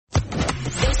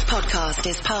podcast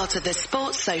is part of the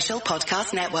Sports Social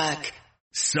Podcast Network.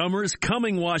 Summer's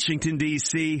coming, Washington,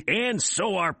 D.C., and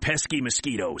so are pesky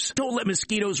mosquitoes. Don't let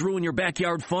mosquitoes ruin your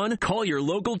backyard fun. Call your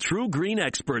local True Green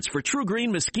experts for True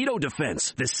Green Mosquito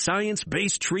Defense. This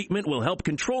science-based treatment will help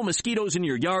control mosquitoes in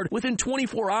your yard within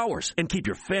 24 hours and keep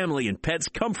your family and pets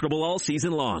comfortable all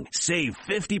season long. Save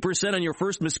 50% on your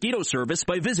first mosquito service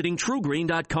by visiting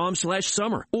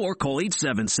truegreen.com/summer or call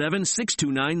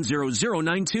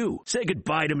 877-629-0092. Say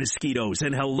goodbye to mosquitoes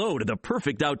and hello to the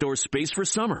perfect outdoor space for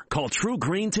summer. Call True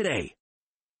Green today.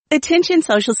 Attention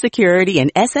Social Security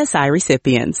and SSI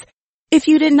recipients. If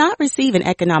you did not receive an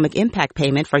economic impact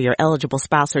payment for your eligible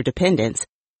spouse or dependents,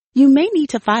 you may need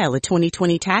to file a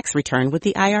 2020 tax return with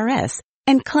the IRS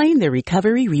and claim the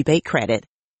recovery rebate credit.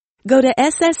 Go to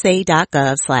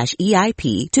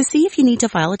ssa.gov/EIP to see if you need to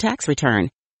file a tax return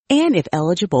and if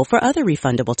eligible for other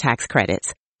refundable tax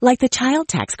credits, like the child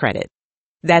tax credit.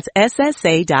 That's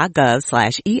ssa.gov/EIP.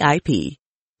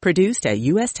 Produced at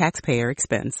U.S. taxpayer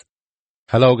expense.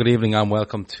 Hello, good evening and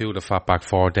welcome to the Fatback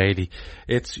 4 Daily.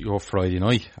 It's your Friday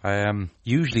night.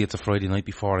 Usually it's a Friday night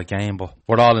before a game, but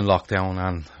we're all in lockdown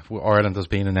and Ireland has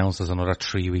been announced as another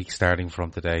 3 weeks starting from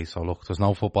today. So look, there's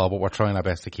no football, but we're trying our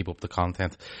best to keep up the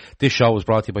content. This show is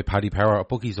brought to you by Paddy Power, a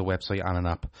bookies, a website and an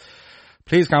app.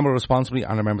 Please gamble responsibly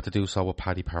and remember to do so with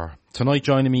Paddy Power. Tonight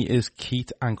joining me is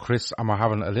Keith and Chris and we're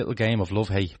having a little game of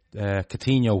love-hate.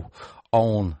 Coutinho,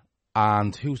 Owen,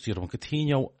 and who's the other one?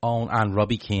 Coutinho, Owen and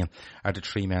Robbie Keane are the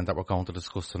three men that we're going to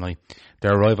discuss tonight.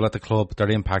 Their arrival at the club, their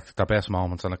impact, their best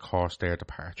moments and of course their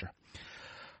departure.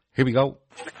 Here we go.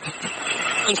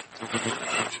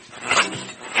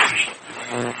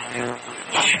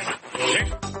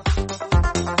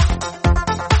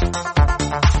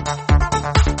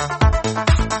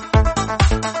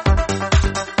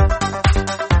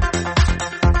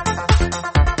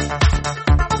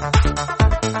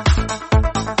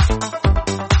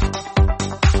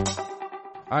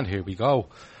 And here we go.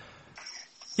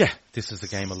 Yeah, this is a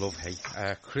game of love-hate.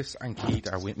 Chris and Keith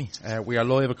are with me. We are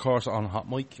live, of course, on Hot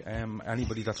Mic.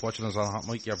 Anybody that's watching us on Hot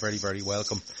Mic, you're very, very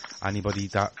welcome. Anybody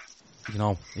that,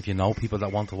 if you know people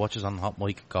that want to watch us on Hot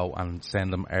Mic, go and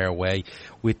send them our way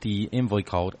with the invite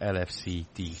code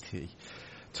LFCDT.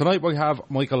 Tonight we have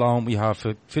Michael Owen, we have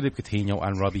Philippe Coutinho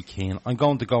and Robbie Keane. I'm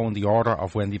going to go in the order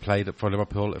of when they played it for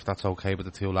Liverpool, if that's okay with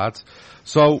the two lads.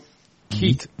 So,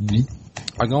 Keith,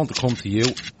 I'm going to come to you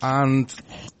and,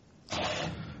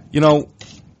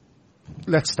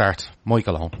 let's start.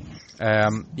 Michael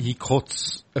Owen. He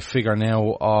cuts a figure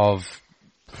now of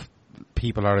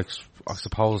people are, I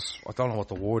suppose, I don't know what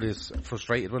the word is,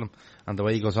 frustrated with him and the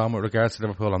way he goes on with regards to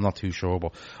Liverpool. I'm not too sure,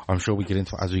 but I'm sure we get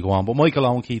into it as we go on. But Michael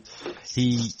Owen, Keith,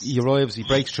 he arrives, he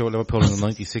breaks through at Liverpool in the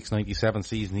 96-97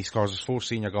 season. He scores his first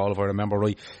senior goal, if I remember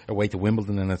right, away to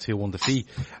Wimbledon in a 2-1 defeat.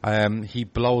 He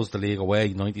blows the league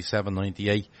away,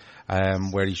 97-98,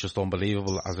 where he's just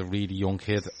unbelievable as a really young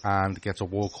kid and gets a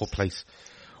World Cup place.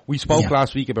 We spoke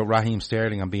last week about Raheem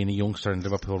Sterling and being a youngster in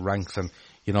Liverpool ranks and,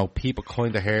 people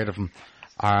kind of heard of him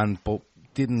but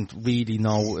didn't really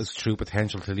know his true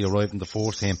potential till he arrived in the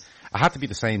first team. It had to be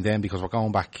the same then because we're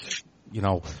going back,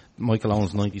 Michael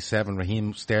Owen's 97,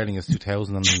 Raheem Sterling is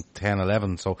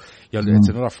 2010-11, so it's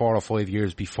another 4 or 5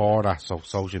 years before that, so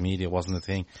social media wasn't a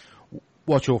thing.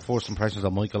 What's your first impressions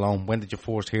of Michael Owen? When did you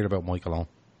first hear about Michael Owen?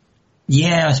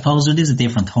 Yeah, I suppose it is a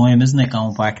different time, isn't it,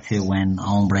 going back to when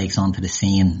Owen breaks onto the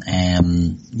scene.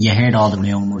 You heard all the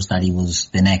rumours that he was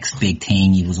the next big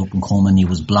thing, he was up and coming, he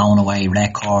was blowing away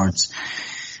records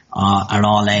at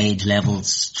all age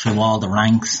levels, through all the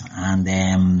ranks, and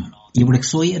you were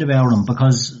excited about him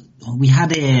because we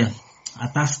had at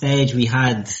that stage we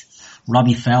had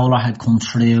Robbie Fowler had come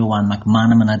through and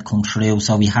McManaman had come through,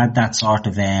 so we had that sort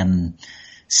of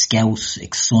scout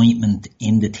excitement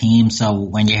in the team. So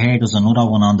when you heard there's another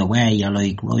one on the way, you're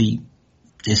like, right,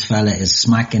 this fella is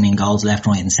smacking in goals left,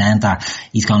 right and centre.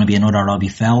 He's going to be another Robbie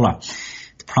Fowler.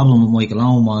 The problem with Michael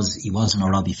Owen was he wasn't a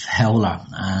Robbie Fowler,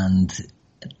 and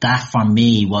that for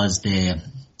me was the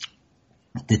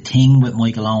thing with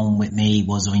Michael Owen with me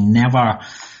was I never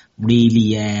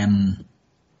really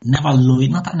never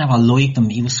liked him.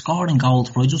 He was scoring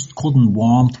goals, but I just couldn't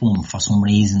warm to him for some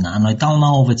reason. And I don't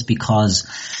know if it's because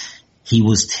he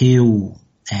was too,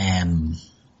 serious.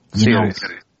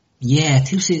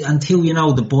 Too serious. Until,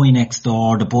 the boy next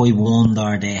door, the boy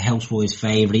wonder, the houseboy's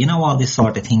favourite, all this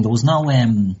sort of thing. There was no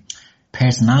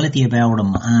personality about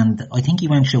him, and I think he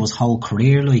went through his whole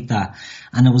career like that.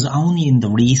 And it was only in the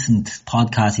recent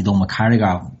podcast he done with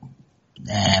Carragher,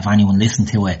 if anyone listened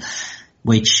to it,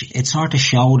 which it sort of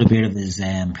showed a bit of his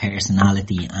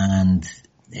personality, and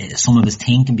some of his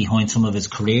thinking behind some of his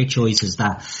career choices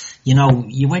that, you know,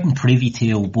 you weren't privy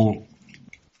to, but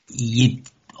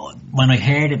when I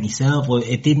heard it myself,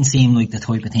 it didn't seem like the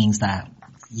type of things that,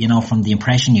 you know, from the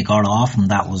impression you got off him,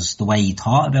 that was the way he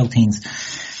thought about things.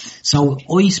 So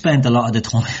I spent a lot of the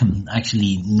time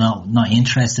actually not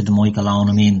interested in Michael Owen.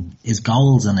 I mean, his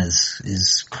goals and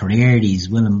his career, he's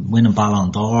winning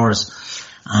Ballon d'Ors,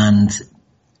 and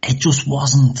it just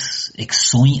wasn't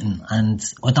exciting. And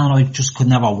I don't know, I just could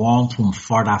never warm to him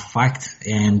for that fact.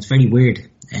 It's very weird.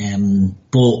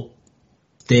 But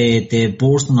the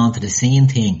bursting onto the scene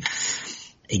thing,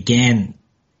 again,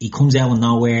 he comes out of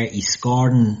nowhere. He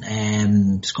scored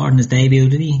in his debut,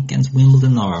 did he? Against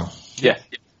Wimbledon or? Yeah.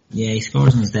 Yeah, he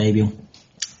scores in his debut.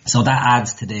 So that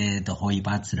adds to the hype,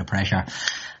 adds to the pressure.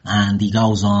 And he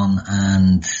goes on,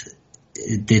 and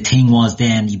the thing was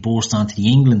then he burst onto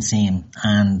the England scene.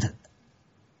 And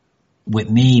with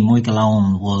me, Michael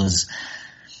Owen was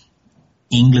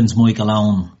England's Michael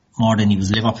Owen more than he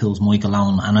was Liverpool's Michael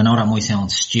Owen. And I know that might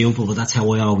sound stupid, but that's how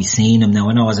I always seen him. Now,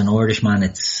 I know as an Irishman,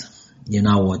 it's, you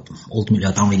know, ultimately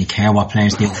I don't really care what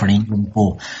players do for England,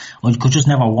 but I could just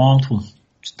never want him.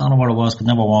 Just don't know what it was, could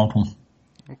never warm to him.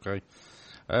 Okay.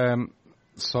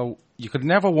 So you could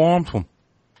never warm to him?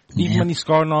 Even when he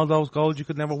scored all those goals, you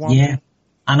could never warm to him? Yeah.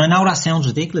 And I know that sounds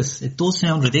ridiculous. It does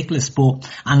sound ridiculous, but,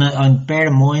 and bear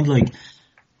in mind, like,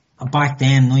 back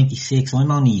then, 96,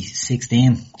 I'm only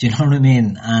 16, do you know what I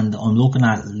mean? And I'm looking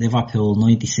at Liverpool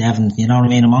 97, you know what I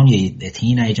mean? I'm only a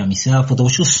teenager myself, but there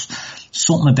was just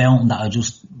something about him that I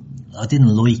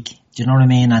didn't like. Do you know what I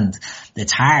mean? And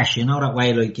it's harsh, you know that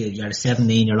way, like you're a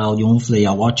 17-year-old young fella,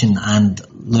 you're watching, and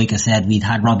like I said, we'd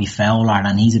had Robbie Fowler,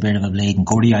 and he's a bit of a blatant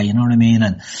courier, you know what I mean?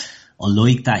 And I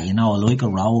like that, you know, I like a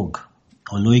rogue.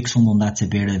 I like someone that's a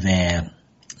bit of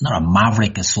not a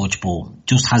maverick as such, but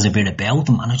just has a bit about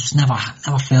them, and I just never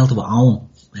felt about Owen.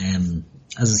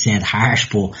 As I said, harsh,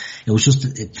 but it was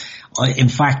just, in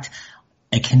fact,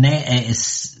 a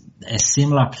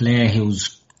similar player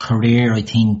whose career, I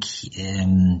think,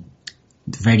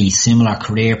 very similar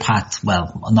career path,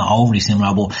 well, not overly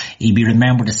similar, but he'll be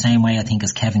remembered the same way, I think,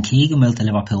 as Kevin Keegan will to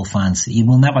Liverpool fans. He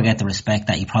will never get the respect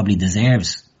that he probably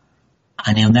deserves,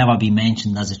 and he'll never be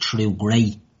mentioned as a true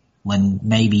great when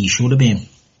maybe he should have been.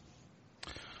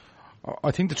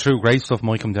 I think the true great stuff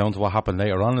might come down to what happened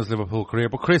later on in his Liverpool career.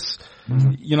 But Chris,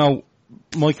 you know,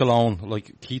 Michael Owen,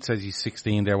 like Keith says, he's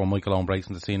 16 there when Michael Owen breaks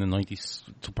into the scene in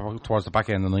towards the back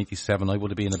end of 97. I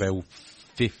would have been about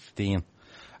 15.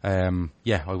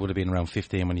 Yeah, I would have been around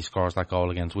 15 when he scores that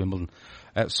goal against Wimbledon.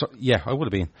 So yeah, I would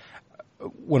have been.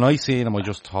 When I seen him, I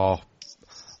just thought,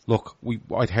 look,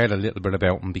 I'd heard a little bit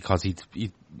about him because he'd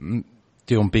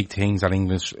doing big things at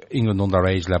England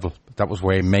underage level. That was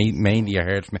where mainly I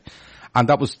heard from it. And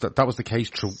that was the case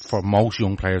true for most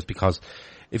young players, because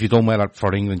if you're done well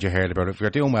for England, you heard about it. If you're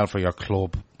doing well for your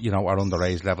club, you know, at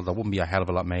underage level, there wouldn't be a hell of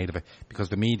a lot made of it, because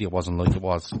the media wasn't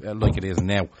like it is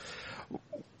now.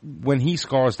 When he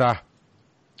scores that,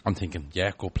 I'm thinking,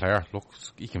 yeah, good player. Look,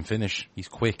 he can finish. He's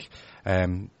quick.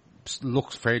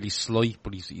 Looks fairly slight,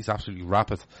 but he's absolutely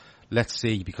rapid. Let's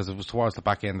see, because it was towards the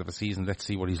back end of the season. Let's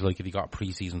see what he's like if he got a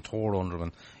pre-season tour under him,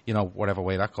 and, you know, whatever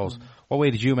way that goes. What way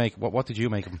did you make? What did you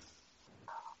make of him?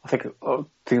 I think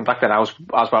thinking back then, I was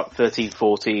about 13,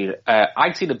 14.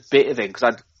 I'd seen a bit of it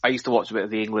because I used to watch a bit of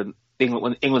the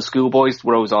England schoolboys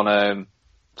were always on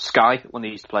Sky when they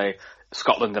used to play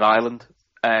Scotland and Ireland,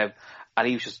 and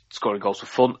he was just scoring goals for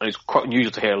fun. And it's quite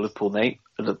unusual to hear a Liverpool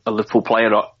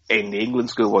player in the England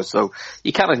schoolboys. So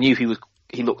you kind of knew he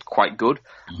looked quite good.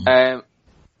 I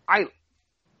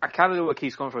kind of know what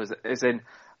Keith's going for. Is in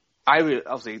I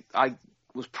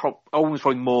was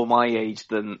probably more my age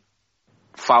than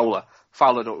Fowler.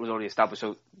 Fowler was already established,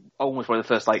 so almost one of the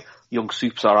first like young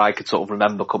superstar I could sort of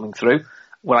remember coming through.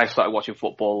 When I started watching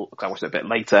football, because I watched it a bit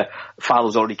later, Fowler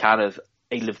was already kind of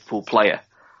a Liverpool player.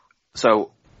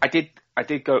 So I did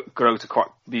grow to quite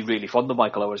be really fond of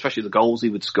Michael Owen, especially the goals he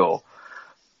would score.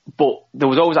 But there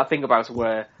was always that thing about it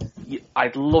where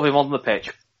I'd love him on the pitch,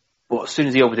 but as soon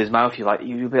as he opened his mouth, you're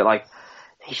a bit like,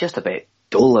 he's just a bit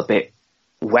dull, a bit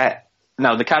wet.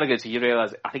 Now, the kind of goes, you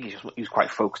realise, I think he was quite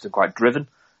focused and quite driven.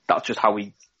 That's just how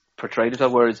he portrayed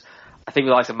himself. Whereas I think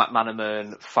the likes of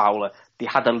McManaman, Fowler, they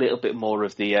had a little bit more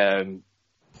of the,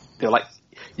 they were like,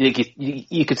 you could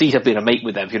see yourself being a mate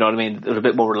with them, if you know what I mean? They were a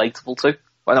bit more relatable to.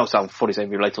 Well, I know it sounds funny saying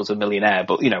relatable to a millionaire,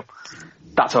 but, you know,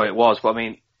 that's how it was. But I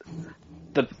mean,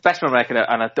 the best memory I can,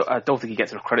 and I don't think he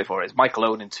gets enough credit for it, is Michael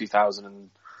Owen in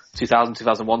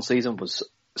 2000-2001 season was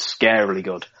scarily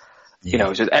good. Yeah. You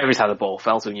know, just every time the ball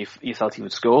fell to him, you felt he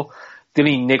would score. The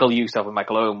only niggle you used to have with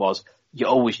Michael Owen was you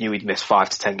always knew he'd miss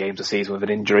 5 to 10 games a season with an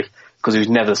injury. because he was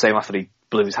never the same after he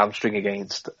blew his hamstring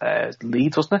against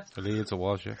Leeds, wasn't it? Leeds it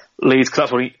was, yeah. Leeds, because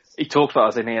that's what he talked about,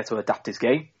 as in he had to adapt his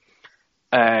game.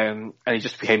 And he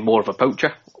just became more of a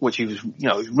poacher, which he was, he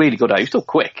was really good at. He was still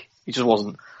quick. He just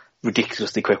wasn't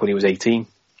ridiculously quick when he was 18.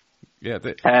 Yeah.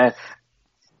 The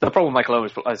problem with Michael Owen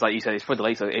is, like you said, it's for the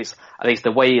later. I think it's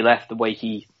the way he left, the way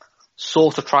he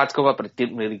sort of tried to come up, but it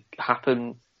didn't really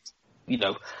happen.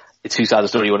 It's two sides of the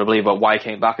story you want to believe about why he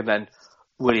came back and then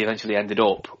where he eventually ended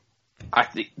up. I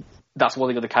think that's one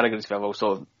thing of the categories I've always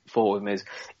sort of thought with him is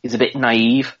he's a bit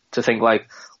naive to think like,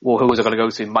 well, who was I going to go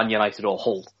to, Man United or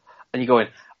Hull? And you're going,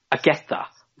 I get that.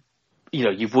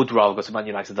 You would rather go to Man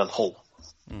United than Hull.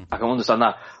 I can understand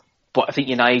that. But I think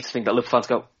you're naive to think that Liverpool fans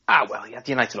go, well, he had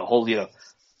United or Hull, You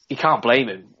can't blame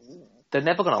him. They're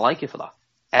never going to like you for that.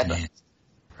 Ever.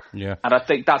 Yeah. And I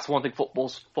think that's one thing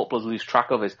footballers lose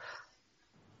track of is,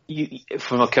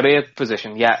 from a career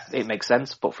position, it makes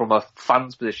sense, but from a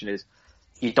fan's position is,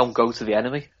 you don't go to the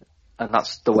enemy. And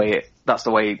that's the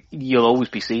way you'll always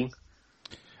be seen.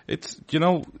 It's,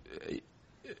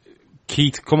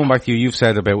 Keith, coming back to you've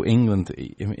said about England,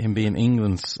 him being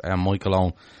England's Michael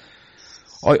Owen.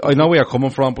 I know where you're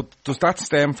coming from, but does that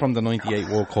stem from the 98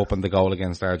 World Cup and the goal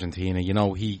against Argentina?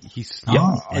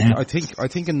 I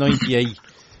think in 98,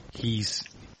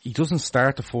 he doesn't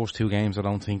start the first two games, I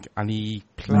don't think, and he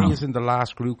plays in the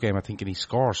last group game, I think, and he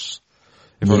scores,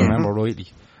 if I remember rightly.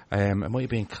 It might have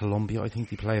been Colombia, I think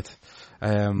he played.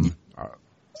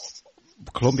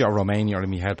 Colombia or Romania are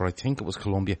in my head, but I think it was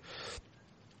Colombia.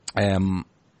 And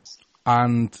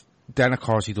then, of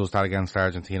course, he does that against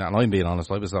Argentina. And I'm being honest,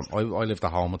 I lived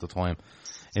at home at the time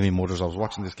in my mother's. I was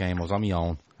watching this game. I was on my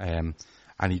own. And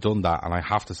he done that. And I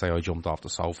have to say I jumped off the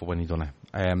sofa when he done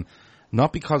it.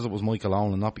 Not because it was Michael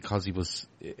Owen and not because it was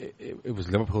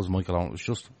Liverpool's Michael Owen. It was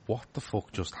just, what the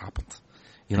fuck just happened?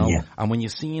 And when you're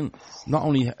seeing not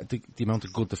only the amount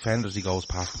of good defenders he goes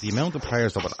past, but the amount of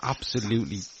players that would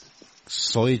absolutely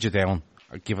side you down,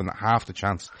 given half the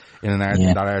chance in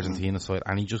that Argentina side,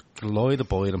 and he just glided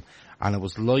by them, and it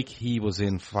was like he was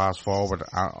in fast forward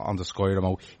on the Sky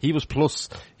remote. He was plus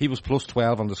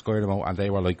 12 on the Sky remote, and they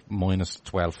were like minus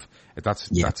 12. That's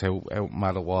how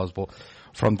mad it was. But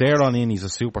from there on in, he's a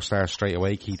superstar straight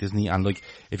away, Keith, isn't he? And like,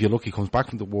 if you look, he comes back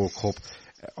from the World Cup.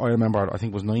 I remember, I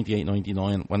think it was 98,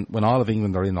 99, when all of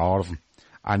England are in, all of them,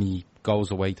 and he goes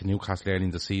away to Newcastle early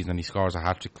in the season and he scores a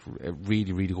hat-trick, a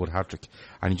really, really good hat-trick,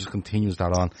 and he just continues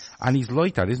that on. And he's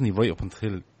like that, isn't he, right up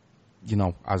until,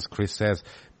 as Chris says,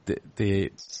 the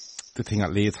thing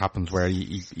at Leeds happens where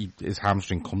his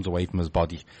hamstring comes away from his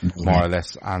body, more or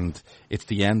less, and it's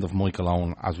the end of Michael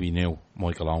Owen as we knew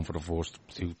Michael Owen for the first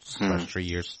 2-3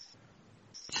 years.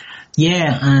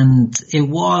 Yeah, and it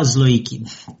was like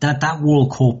that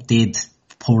World Cup did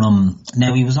put him.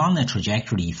 Now he was on a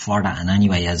trajectory for that, and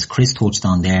anyway, as Chris touched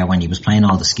on there, when he was playing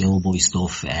all the schoolboy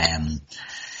stuff, the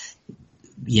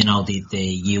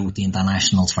youth, the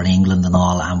internationals for England and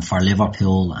all, and for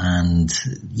Liverpool, and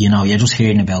you're just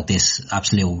hearing about this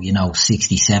absolute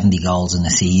 60-70 goals in a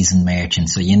season merchant,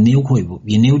 so you knew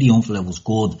the young fella was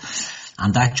good.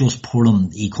 And that just put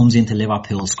him, he comes into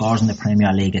Liverpool, scores in the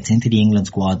Premier League, gets into the England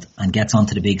squad and gets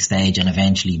onto the big stage, and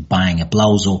eventually, bang, it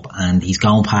blows up, and he's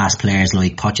gone past players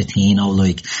like Pochettino,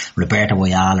 like Roberto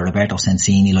Ayala, Roberto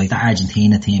Sensini, like the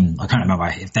Argentina team. I can't remember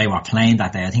if they were playing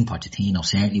that day. I think Pochettino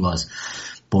certainly was.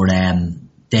 But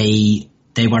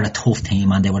they were a tough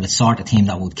team, and they were the sort of team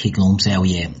that would kick lumps out of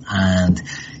you. And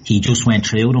he just went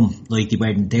through them like they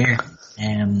weren't there.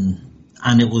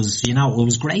 And it was, it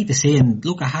was great to see him.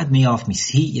 Look, it had me off my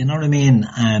seat, you know what I mean?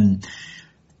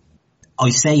 I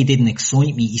say he didn't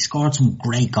excite me. He scored some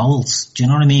great goals, do you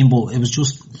know what I mean? But it was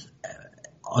just,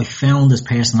 I found his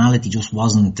personality just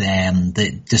wasn't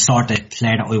the sort of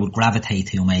player that I would gravitate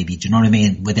to, maybe, do you know what I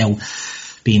mean? Without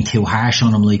being too harsh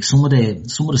on him. Like, some of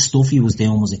the stuff he was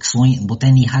doing was exciting, but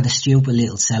then he had a stupid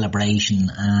little celebration,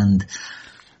 and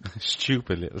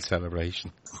stupid little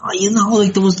celebration.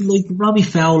 Like there was like Robbie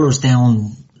Fowler's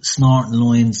down snorting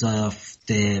lines of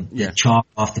the chalk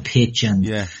off the pitch, and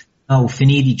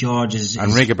Finidi George is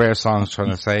and Rigobert Song's trying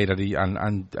to say that he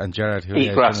and Gerard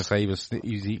Houllier trying to say he was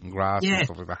eating grass and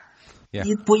stuff like that. Yeah,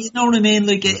 but you know what I mean?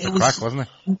 Like it was crack, wasn't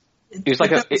it? It was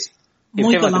like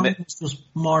Michael Owen was just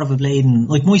more of a blading,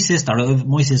 like my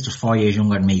sister's 4 years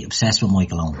younger than me, obsessed with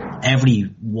Michael Owen.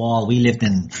 Every wall, we lived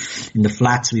in the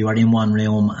flats, we were in one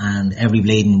room, and every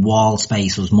blading wall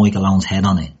space was Michael Owen's head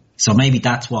on it. So maybe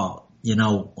that's what you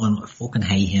know, I fucking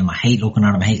hate him. I hate looking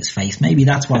at him. I hate his face. Maybe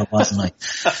that's what it was. Like,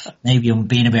 maybe I'm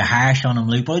being a bit harsh on him,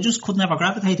 like, but I just could never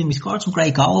gravitate him. He scored some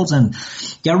great goals, and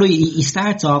yeah, right, he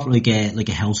starts off like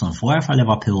a house on fire for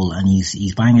Liverpool, and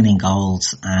he's banging in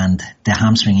goals, and the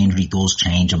hamstring injury does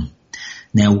change him.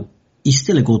 Now, he's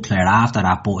still a good player after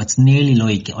that, but it's nearly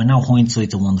like, I know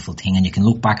hindsight's a wonderful thing, and you can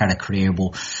look back at a career,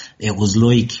 but it was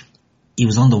like he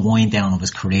was on the wind down of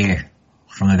his career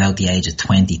from about the age of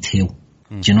 22.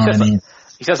 Do you know what I mean?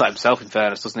 He says that himself, in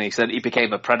fairness, doesn't he? He said he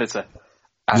became a predator.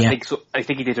 I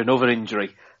think he did another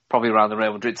injury, probably around the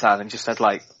Real Madrid time, and just said,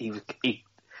 like, he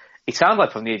sounded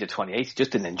like from the age of 28, he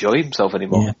just didn't enjoy himself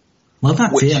anymore. Yeah. Well,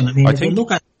 that's it. I mean, if you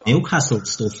look at Newcastle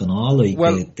stuff and all, like,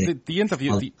 well, the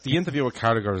interview with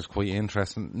Carragher is quite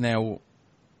interesting. Now,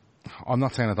 I'm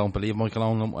not saying I don't believe Michael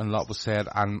Owen when a lot was said,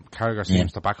 and Carragher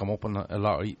seems to back him up on a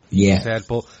lot he said,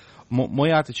 but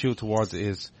my attitude towards it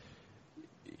is,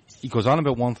 he goes on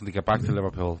about wanting to get back to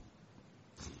Liverpool.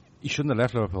 He shouldn't have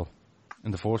left Liverpool in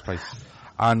the first place.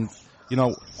 And, you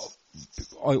know,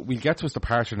 we'll get to his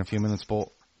departure in a few minutes, but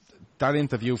that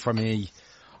interview for me,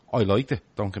 I liked it,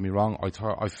 don't get me wrong.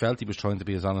 I felt he was trying to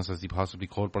be as honest as he possibly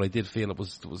could, but I did feel there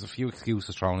was a few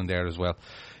excuses thrown in there as well.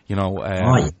 You know,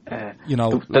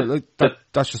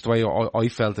 that's just the way I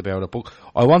felt about it. But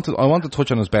I want to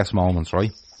touch on his best moments,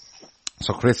 right?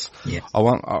 So Chris, I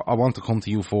want to come to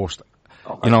you first.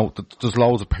 Okay. You know, there's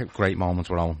loads of great moments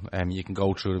around. You can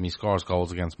go through them. He scores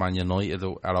goals against Man United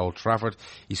at Old Trafford.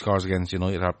 He scores against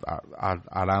United at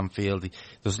Anfield.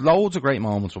 There's loads of great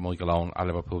moments with Michael Owen at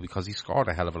Liverpool because he scored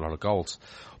a hell of a lot of goals.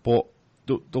 But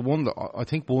the one that I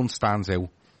think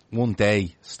one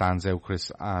day stands out,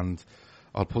 Chris, and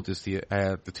I'll put this to you,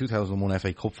 the 2001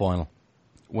 FA Cup final.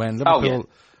 When Liverpool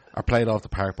are played off the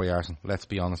park by Arsenal. Let's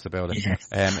be honest about it.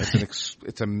 Yes.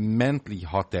 It's a mentally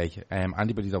hot day.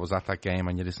 Anybody that was at that game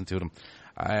and you listen to them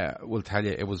will tell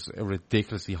you it was a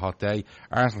ridiculously hot day.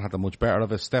 Arsenal had the much better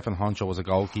of it. Stefan Honcho was a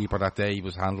goalkeeper that day. He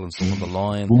was handling some of the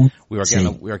line. We were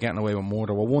getting away with more.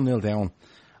 They were 1-0 down.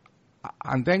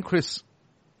 And then Chris,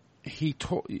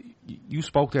 you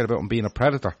spoke there about him being a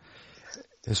predator.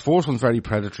 His first one's very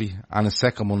predatory, and his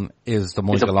second one is the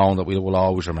Michael Owen that we will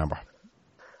always remember.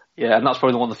 Yeah, and that's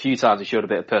probably one of the few times he showed a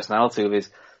bit of personality with his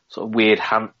sort of weird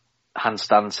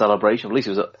handstand celebration. At least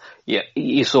it was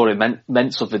you saw it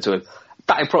meant something to him.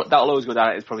 That'll always go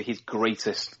down as probably his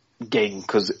greatest game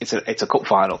because it's a cup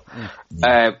final.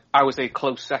 I would say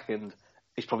close second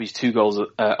is probably his 2 goals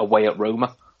away at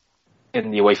Roma in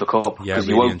the UEFA Cup. Yeah, because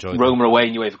really enjoyed Roma away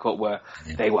in the UEFA Cup where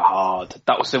they were hard.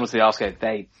 That was similar to the Arsenal game.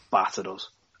 They battered us.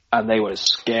 And they were a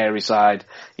scary side.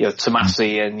 You know,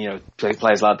 Tomasi and, you know, players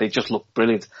like that, they just looked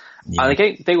brilliant. Yeah. And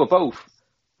again, they were both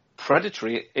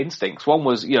predatory instincts. One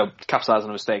was, you know, capitalising on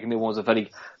a mistake, and the other one was a very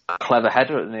clever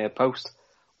header at the near post,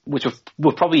 which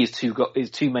were probably his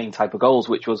two main type of goals,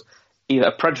 which was either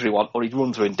a predatory one or he'd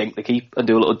run through and dink the keeper and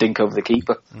do a little dink over the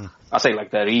keeper. I say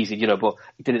like they're easy, you know, but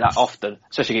he did it that often,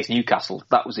 especially against Newcastle.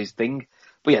 That was his thing.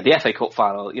 But yeah, the FA Cup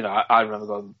final, you know, I remember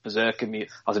going berserk I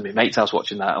was in my mate's house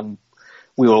watching that, and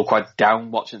we were all quite down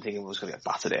watching, thinking we was going to get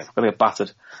battered here. We're going to get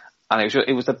battered. And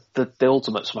it was the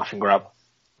ultimate smash and grab.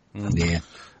 Yeah.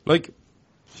 Like,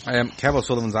 Kev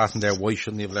O'Sullivan's asking there, why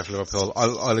shouldn't he have left Liverpool?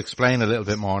 I'll explain a little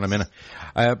bit more in a minute.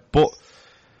 But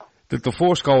the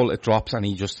first goal, it drops and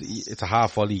it's a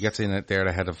half volley. He gets in it there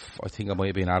ahead of, I think it might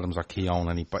have been Adams or Keown,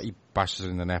 and he bashes it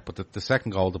in the net. But the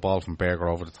second goal, the ball from Berger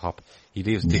over the top, he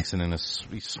leaves Dixon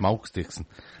he smokes Dixon.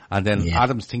 And then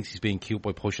Adams thinks he's being cute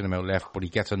by pushing him out left, but he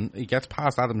gets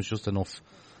past Adams just enough.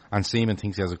 And Seaman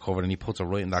thinks he has it covered, and he puts it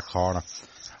right in that corner.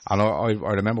 And I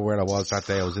remember where I was that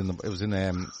day.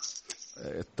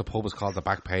 The pub is called the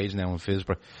Back Page now in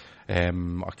Fisborough.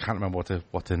 I can't remember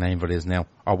what the name of it is now,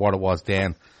 or what it was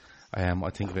then. I'll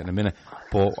think of it in a minute.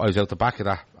 But I was out the back of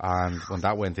that, and when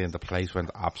that went in, the place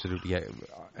went absolutely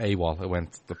AWOL.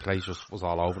 The place just was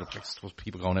all over the place. There was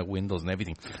people going out windows and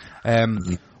everything.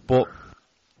 But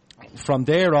from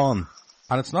there on,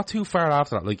 and it's not too far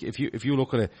after that. Like if you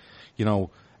look at it, you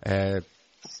know,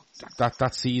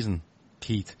 that season,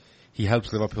 Keith, he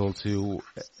helps Liverpool to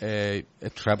a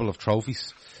treble of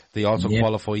trophies. They also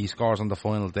qualify. He scores on the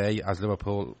final day as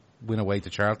Liverpool win away to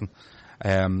Charlton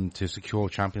to secure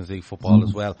Champions League football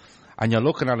as well. And you're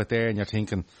looking at it there, and you're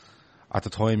thinking, at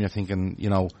the time, you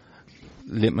know,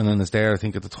 Littmanen is there. I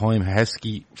think at the time,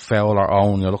 Heskey, Fowler,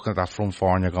 Owen. You're looking at that front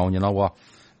four, and you're going, you know what,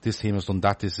 this team has done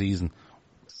that this season.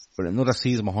 But another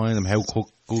season behind him, how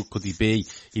good could he be?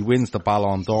 He wins the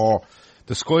Ballon d'Or.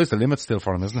 The sky's the limit still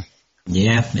for him, isn't it?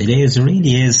 Yeah, it is. It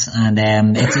really is. And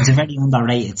it's a very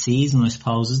underrated season, I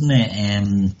suppose, isn't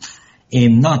it?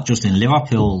 Not just in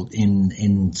Liverpool,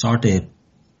 in sort of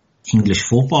English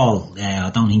football.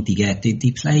 I don't think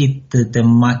they played the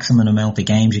maximum amount of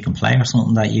games you can play or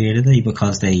something that year, did they?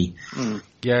 Because they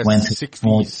went to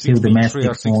 2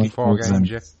 domestic finals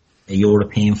and a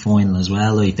European final as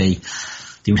well. Like they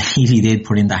really did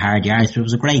put in the hard yards. But it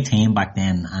was a great team back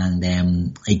then.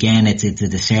 And again, it's a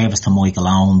disservice to Michael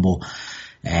Owen, but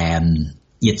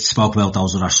you spoke about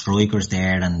those other strikers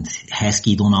there, and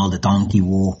Heskey done all the donkey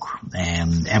work.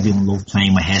 Everyone loved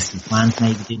playing with Heskey. Fans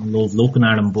maybe didn't love looking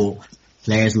at him, but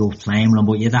players loved playing with him.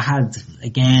 But you'd had,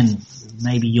 again,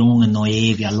 maybe young and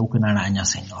naive, you're looking at it and you're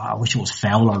saying, oh, I wish it was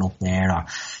Fowler up there, or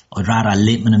I'd rather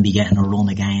Littman be getting a run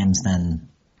of games than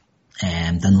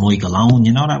Michael Owen.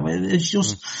 You know, that it's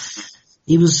just,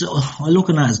 he was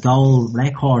looking at his goal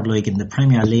record, like in the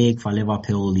Premier League for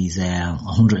Liverpool, he's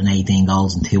 118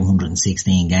 goals in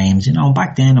 216 games. You know,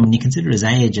 back then, when you consider his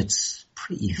age, it's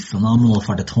pretty phenomenal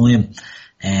for the time.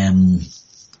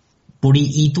 But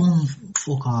he done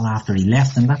fuck all after he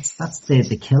left, and that's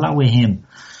the killer with him.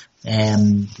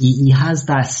 He has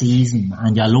that season,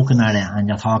 and you're looking at it, and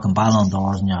you're talking Ballon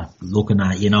d'Ors, and you're looking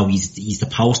at, you know, he's the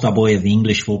poster boy of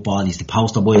English football. He's the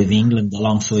poster boy of England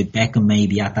alongside Beckham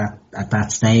maybe at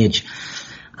that stage.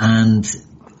 And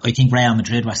I think Real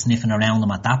Madrid were sniffing around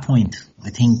him at that point. I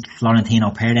think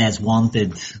Florentino Perez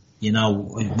wanted, you know,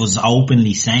 was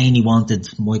openly saying he wanted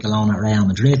Michael Owen at Real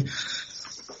Madrid.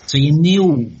 So you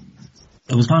knew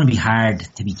it was going to be hard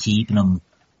to be keeping him.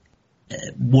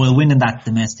 While winning that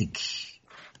domestic,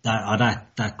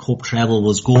 that cup treble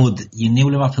was good, you knew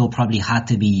Liverpool probably had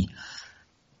to be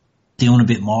doing a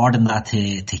bit more than that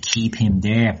to keep him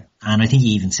there. And I think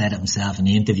he even said it himself in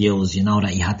the interviews, you know, that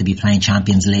he had to be playing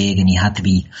Champions League and he had to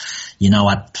be, you know,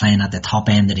 playing at the top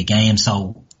end of the game.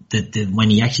 So when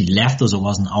he actually left us, it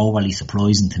wasn't overly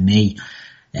surprising to me.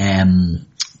 The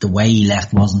way he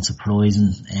left wasn't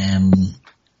surprising.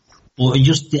 But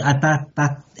just at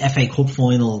that FA Cup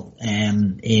final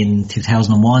in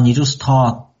 2001, you just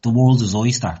thought the world was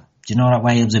oyster. Do you know that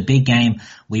way? It was a big game.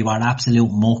 We were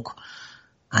absolute muck,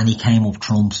 and he came up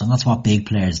trumps, and that's what big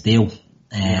players do.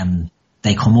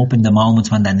 They come up in the moments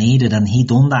when they're needed, and he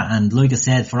done that. And like I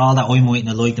said, for all that I mightn't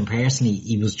have liked him personally,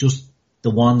 he was just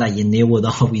the one that you knew would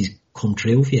always come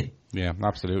true for you. Yeah,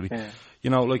 absolutely. Yeah. You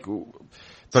know, like,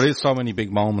 there is so many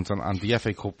big moments, and the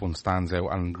FA Cup one stands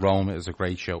out, and Roma is a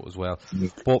great show as well.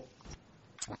 But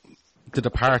the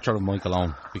departure of Michael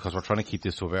Owen, because we're trying to keep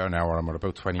this to about an hour, and we're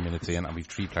about 20 minutes in, and we've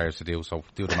 3 players to do, so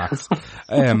do the maths.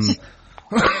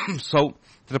 So,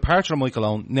 the departure of Michael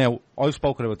Owen. Now, I've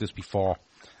spoken about this before,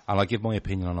 and I'll give my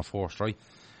opinion on it first, right?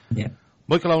 Yeah.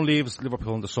 Michael Owen leaves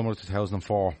Liverpool in the summer of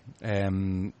 2004.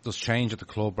 There's change at the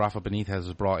club. Rafa Benitez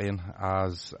is brought in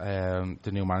as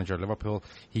the new manager of Liverpool.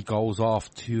 He goes off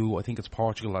to, I think it's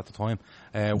Portugal at the time,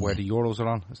 where the Euros are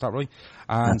on. Is that right?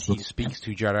 And he speaks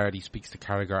to Gerrard, he speaks to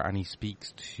Carragher, and he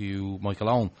speaks to Michael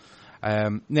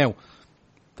Owen. Now,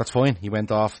 that's fine. He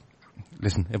went off.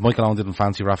 Listen, if Michael Owen didn't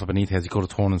fancy Rafa Benitez, he could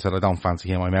have turned and said, I don't fancy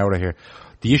him, I'm out of here.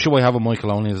 The issue I have with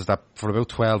Michael Owen is that for about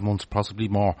 12 months, possibly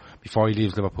more, before he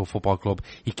leaves Liverpool Football Club,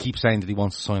 he keeps saying that he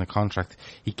wants to sign a contract.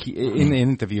 In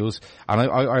interviews, and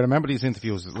I remember these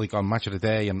interviews, like on Match of the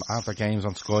Day and after games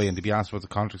on Sky, and they'd be asked about the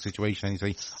contract situation, and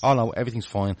he'd say, oh no, everything's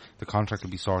fine, the contract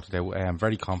will be sorted out, I'm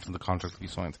very confident the contract will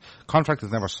be signed. Contract is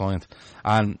never signed,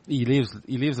 and he leaves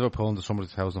Liverpool in the summer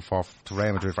of 2004 to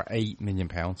Real Madrid for £8 million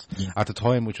at the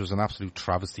time, which was an absolute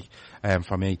travesty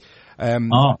for me.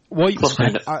 Why? Plus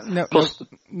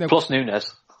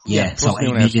Nunes. Yeah, plus so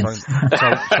Nunes, 8 million.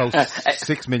 so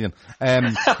 6 million.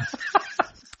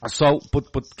 So,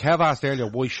 but Kev asked earlier,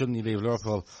 why shouldn't he leave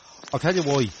Liverpool? I'll tell you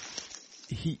why.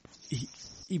 He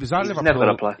was at Liverpool. Never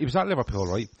gonna play. He was at Liverpool,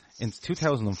 right? In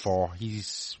 2004,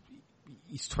 he's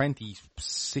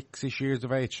 26-ish years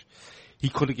of age. He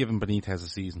could have given Benitez a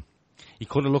season. He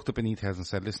could have looked at Benitez and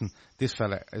said, listen, this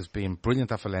fella has been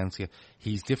brilliant at Valencia.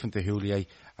 He's different to Houllier.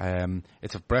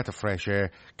 It's a breath of fresh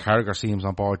air. Carragher seems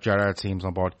on board. Gerrard seems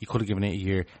on board. He could have given it a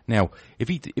year. Now, if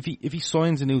he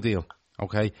signs a new deal,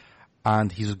 okay,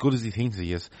 and he's as good as he thinks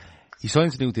he is, he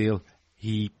signs a new deal,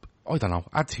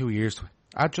 add 2 years to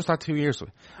it. Just add 2 years to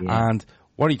it. Yeah. And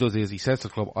what he does is he says to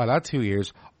the club, I'll add 2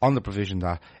 years on the provision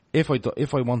that if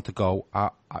I want to go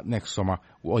next summer,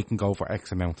 I can go for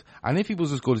X amount. And if he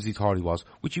was as good as he thought he was,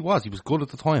 which he was good at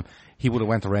the time, he would have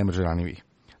went to Real Madrid anyway.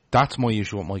 That's my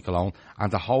issue with Michael Owen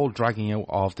and the whole dragging out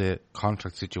of the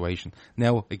contract situation.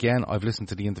 Now, again, I've listened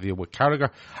to the interview with Carragher,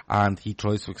 and he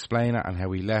tries to explain it and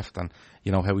how he left, and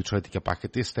you know how he tried to get back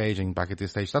at this stage and back at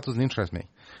this stage. That doesn't interest me.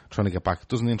 Trying to get back, it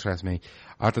doesn't interest me.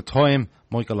 At the time,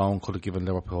 Michael Owen could have given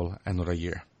Liverpool another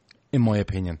year, in my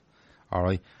opinion. All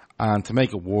right. And to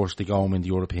make it worse, they go home in the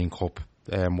European Cup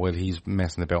while he's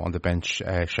messing about on the bench,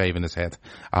 shaving his head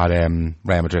at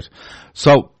Real Madrid.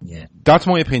 So, that's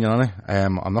my opinion on it.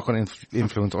 I'm not going to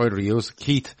influence either of you.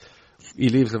 Keith, he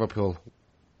leaves Liverpool.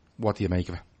 What do you make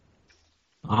of it?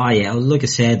 Oh yeah, like I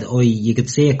said, you could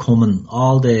see it coming.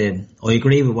 I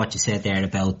agree with what you said there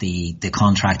about the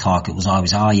contract talk. It was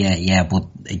always, but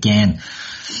again,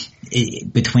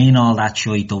 between all that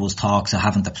shite, there was talks of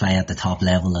having to play at the top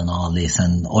level and all this,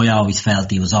 and I always felt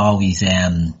he was always,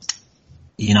 fluttering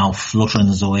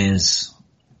his eyes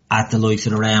at the likes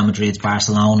of the Real Madrids,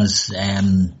 Barcelona's,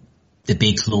 the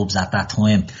big clubs at that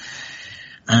time.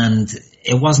 And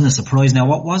it wasn't a surprise. Now,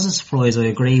 what was a surprise, I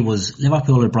agree, was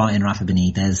Liverpool had brought in Rafa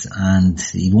Benitez and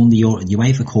he won the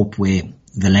UEFA Cup with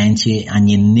Valencia, and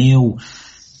you knew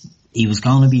he was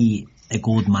going to be a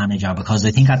good manager, because I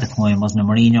think at the time, wasn't it,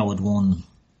 Mourinho had won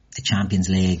the Champions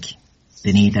League,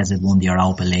 Benitez had won the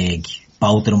Europa League,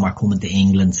 both of them were coming to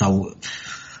England. So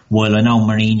while I know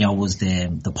Mourinho was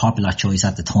the popular choice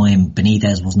at the time,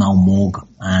 Benitez was no mug,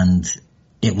 and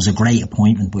it was a great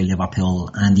appointment by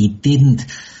Liverpool, and he didn't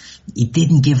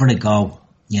give it a go,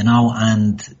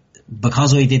 and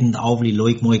because I didn't overly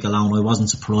like Michael Owen, I wasn't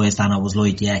surprised, and I was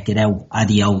like, yeah, get out,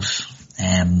 adios.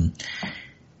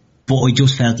 But I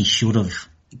just felt he should have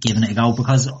given it a go,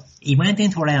 because he went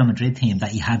into a Real Madrid team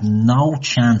that he had no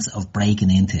chance of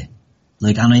breaking into.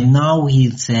 And I know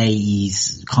he'll say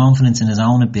he's confident in his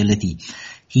own ability.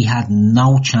 He had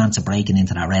no chance of breaking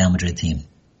into that Real Madrid team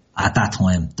at that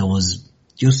time. There was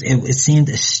it seemed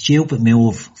a stupid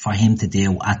move for him to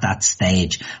do at that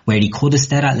stage, where he could have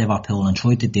stayed at Liverpool and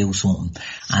tried to do something,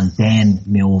 and then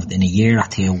moved in a year or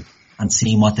two and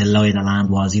seen what the lie of the land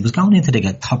was. He was going into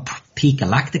the top peak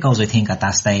Galacticos, I think, at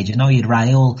that stage. You'd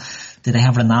Raul, did they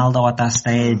have Ronaldo at that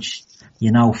stage?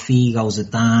 Figo,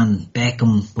 Zidane,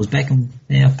 Beckham. Was Beckham?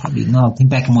 Yeah, probably no. I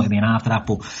think Beckham might have been after that,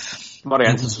 but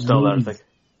Morientes was still there, I think.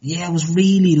 Yeah, it was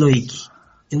really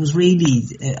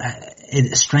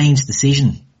a strange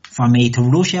decision for me to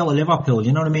rush out of Liverpool.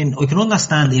 You know what I mean? I can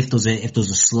understand if there's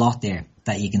a slot there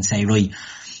that you can say, right,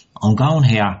 I'm going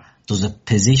here. There's a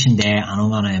position there, and I'm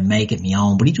going to make it my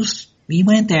own. But he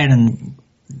went there and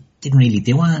didn't really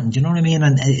do anything. Do you know what I mean?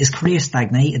 And his career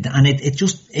stagnated, and it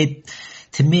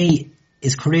to me,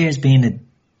 his career has been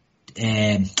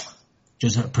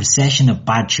just a procession of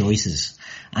bad choices.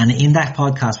 And in that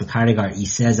podcast with Carragher, he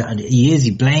says that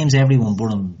he blames everyone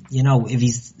but him. If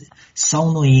he's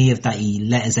so naive that he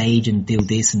let his agent do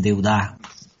this and do that,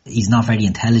 he's not very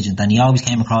intelligent. And he always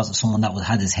came across as someone that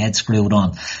had his head screwed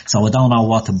on. So I don't know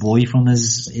what to buy from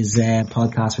his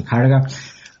podcast with Carragher.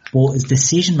 But his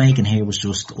decision making here was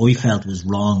just, I felt, was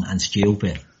wrong and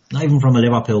stupid. Not even from a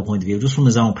Liverpool point of view, just from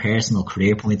his own personal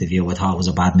career point of view, I thought it was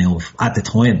a bad move at the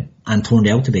time, and turned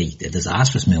out to be a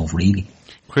disastrous move, really.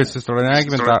 Chris, is there an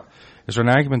argument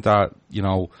that,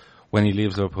 when he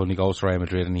leaves Liverpool and he goes to Real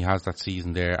Madrid and he has that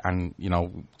season there, and,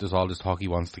 there's all this talk he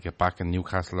wants to get back, and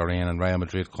Newcastle are in, and Real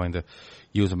Madrid kind of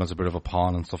use him as a bit of a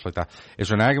pawn and stuff like that. Is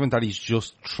there an argument that he's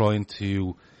just trying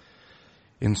to,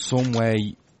 in some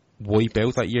way, wipe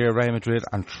out that year at Real Madrid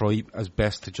and try as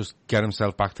best to just get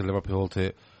himself back to Liverpool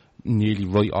to nearly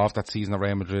write off that season at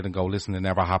Real Madrid and go, listen, it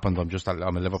never happened,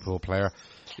 I'm a Liverpool player?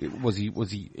 Was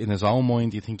he in his own mind,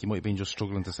 do you think he might have been just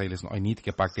struggling to say, listen, I need to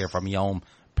get back there for my own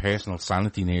personal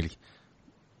sanity nearly?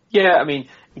 Yeah, I mean,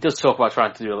 he does talk about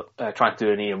trying to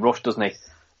do an Ian Rush, doesn't he?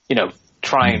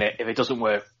 Trying it, if it doesn't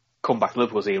work, come back to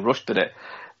Liverpool, Ian Rush did it.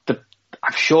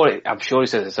 I'm sure he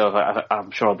says it, so I'm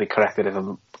sure I'll be corrected if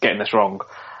I'm getting this wrong.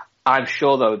 I'm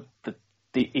sure though that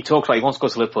he talks like he wants to go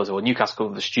to Liverpool, so Newcastle comes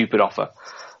with a stupid offer.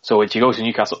 So when you go to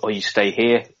Newcastle, or you stay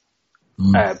here,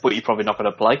 but you're probably not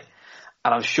going to play.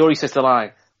 And I'm sure he says the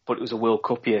line, but it was a World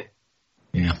Cup year.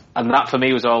 Yeah. And that for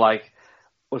me was all like,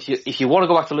 well, if you want to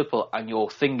go back to Liverpool and your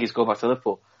thing is go back to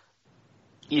Liverpool,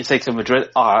 you say to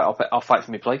Madrid, all right, I'll fight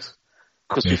for my place.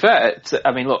 Because to be fair,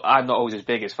 look, I'm not always his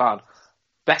biggest fan.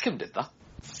 Beckham did that.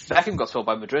 Beckham got told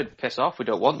by Madrid, piss off, we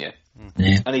don't want you.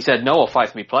 Yeah. And he said, no, I'll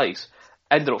fight for my place.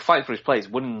 Ended up fighting for his place,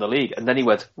 winning the league. And then he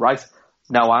went, right,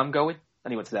 now I'm going.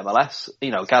 And he went to the MLS,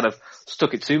 kind of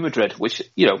stuck it to Madrid, which,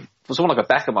 for someone like a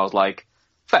Beckham, I was like,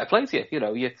 fair play to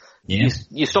you.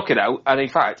 You stuck it out, and in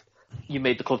fact, you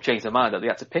made the club change their mind that they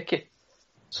had to pick you.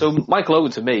 So Michael Owen,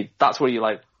 to me, that's where you're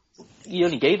like, you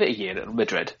only gave it a year at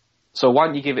Madrid. So why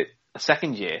don't you give it a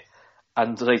second year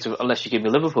and say to, unless you give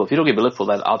me Liverpool, if you don't give me Liverpool,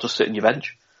 then I'll just sit on your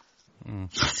bench.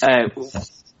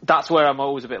 That's where I'm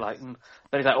always a bit like, Then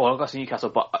he's like, I'll go to Newcastle,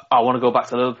 but I want to go back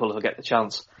to Liverpool if I get the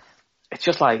chance. It's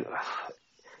just like,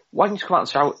 why don't you come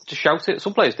out and shout it?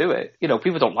 Some players do it.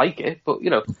 People don't like it, but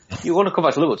you want to come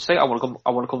back to Liverpool. Say, I want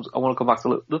to come back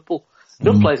to Liverpool.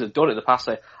 Other players have done it in the past.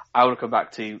 Say, I would have come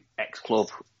back to X club,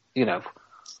 you know,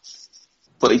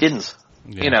 but he didn't,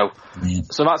 you know. Yeah.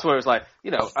 So that's where it's like,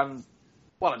 you know,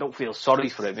 well, I don't feel sorry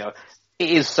for him, you know. It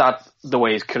is sad the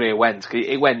way his career went.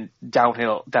 It went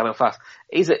downhill fast.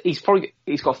 He's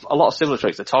got a lot of similar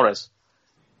traits to Torres.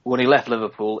 When he left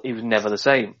Liverpool, he was never the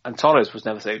same, and Torres was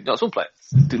never the same. Not some players.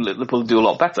 Liverpool do a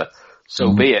lot better.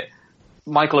 So be it.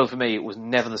 Michael Owen for me was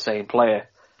never the same player,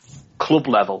 club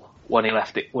level when he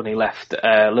left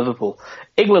Liverpool.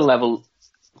 England level,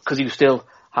 because he still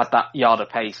had that yard of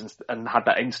pace and had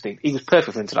that instinct. He was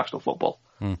perfect for international football,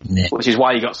 which is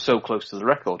why he got so close to the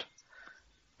record.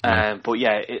 But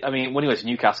yeah, I mean, when he went to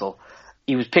Newcastle,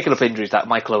 he was picking up injuries that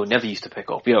Michael Owen never used to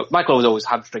pick up. You know, Michael Owen was always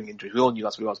hamstring injuries. We all knew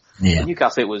that's what he was. Yeah. At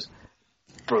Newcastle, it was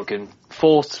broken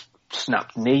foot,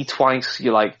 snapped knee twice.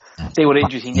 You're like, they were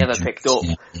injuries he never picked up.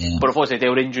 Yeah. But unfortunately, they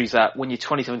were injuries that when you're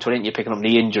 27, 28, you're picking up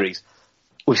knee injuries.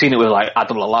 We've seen it with like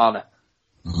Adam Lallana.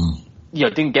 You know,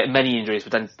 didn't get many injuries,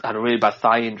 but then had a really bad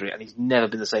thigh injury, and he's never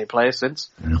been the same player since.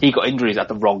 He got injuries at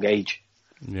the wrong age.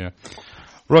 Yeah.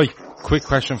 Right, quick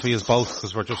question for you both,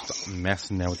 because we're just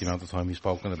messing now with the amount of time we've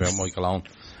spoken about Michael Owen.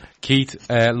 Keith,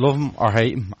 love him or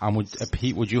hate him, and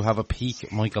would you have a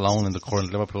peak Michael Owen in the current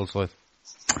Liverpool side?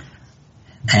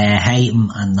 Hate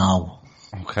him and no.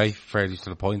 Okay, fairly to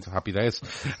the point. Happy days.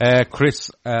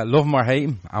 Chris, love him or hate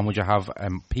him, and would you have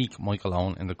peak Michael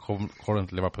Owen in the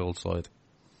current Liverpool side?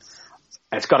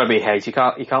 It's got to be hate. You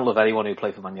can't love anyone who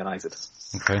played for Man United.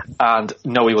 Okay. And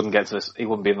no, he wouldn't get to this. He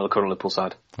wouldn't be in the current Liverpool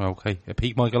side. Okay. A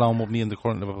peak Michael Owen wouldn't be in the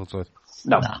current Liverpool side.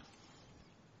 No.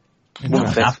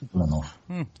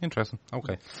 Interesting.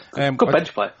 Okay. Good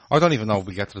bench play. I don't even know if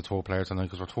we get to the tour players tonight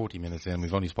because we're 40 minutes in.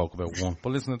 We've only spoke about one.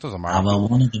 But listen, it doesn't matter. Well,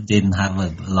 one of them didn't have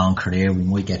a long career. We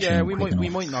might get we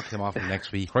might knock him off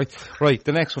next week, right? Right.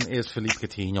 The next one is Philippe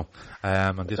Coutinho.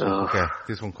 And this one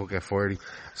could get 40.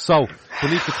 So,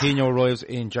 Philippe Coutinho arrives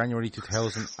in January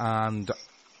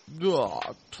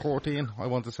 2013, I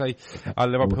want to say, at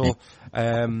Liverpool.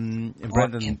 In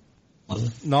Brendan.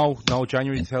 No,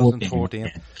 January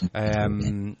 2014.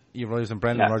 He arrives in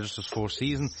Brendan Rodgers' fourth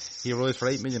season. He arrives for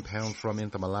 £8 million from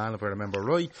Inter Milan, if I remember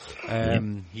right.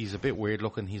 He's a bit weird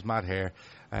looking. He's mad hair,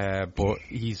 but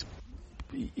he's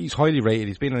highly rated.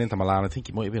 He's been in Inter Milan. I think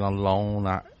he might have been on loan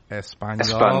at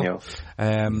Espanyol.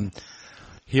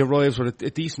 He arrives with a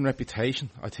decent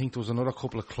reputation. I think there was another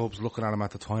couple of clubs looking at him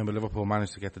at the time, but Liverpool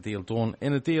managed to get the deal done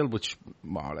in a deal which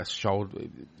more or less showed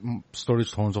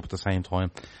Sturridge turns up at the same time,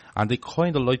 and they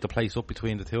kind of light the place up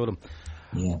between the two of them.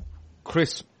 Yeah.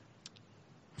 Chris,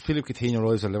 Philippe Coutinho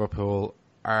arrives at Liverpool.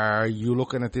 Are you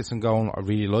looking at this and going, I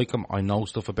really like him, I know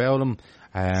stuff about him,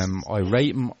 I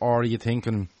rate him, or are you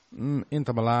thinking,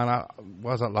 Inter Milan,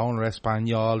 was that loan or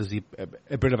Espanyol, is he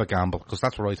a bit of a gamble? Because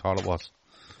that's what I thought it was.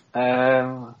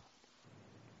 My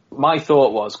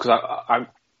thought was, because I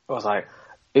was like,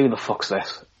 who the fuck's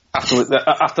this?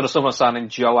 After the summer signing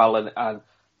Joe Allen and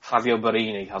Fabio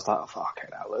Borini, I was like,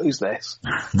 fucking hell, who's this?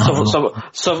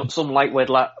 Some lightweight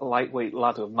lad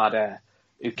with mad hair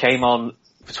who came on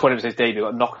for 20 minutes debut,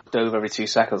 got knocked over every 2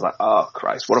 seconds. Like, oh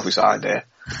Christ, what have we signed here?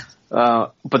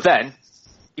 But then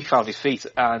he found his feet,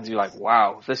 and you're like,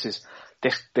 wow, this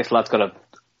lad's got a.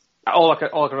 All I can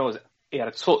know is he had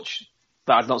a touch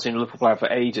that I'd not seen a Liverpool player for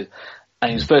ages, and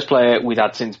he was the first player we'd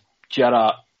had since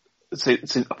Gerrard,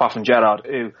 apart from Gerrard,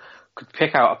 who could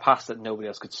pick out a pass that nobody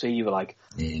else could see. You were like,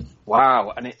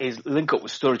 wow. And his link up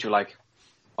with Sturridge, you were like,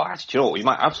 oh, actually, you know what, you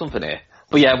might have something here.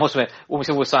 But yeah, it must have been, when we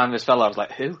said we were signing this fella, I was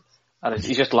like, who? And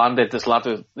he just landed, this lad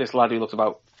who looked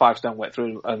about 5 stone wet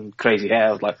through and crazy hair.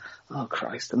 I was like, oh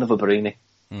Christ, another Borini.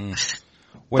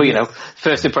 But you know,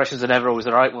 first impressions are never always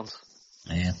the right ones.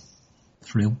 Yeah,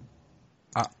 true.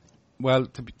 Well,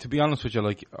 to be honest with you,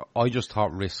 like, I just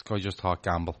thought risk, I just thought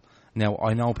gamble. Now,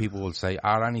 I know people will say,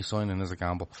 any signing is a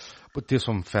gamble, but this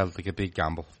one felt like a big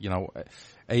gamble. You know,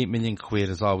 £8 million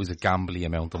is always a gambly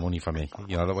amount of money for me.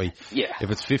 You know, that way, if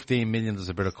it's 15 million, there's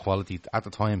a bit of quality. At the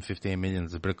time, 15 million,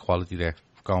 there's a bit of quality there,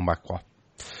 going back,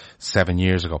 7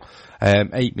 years ago.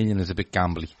 8 million is a bit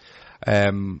gambly.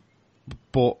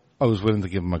 But I was willing to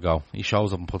give him a go. He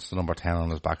shows up and puts the number 10 on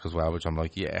his back as well, which I'm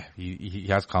like, yeah, he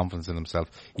has confidence in himself.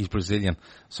 He's Brazilian,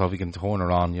 so if he can turn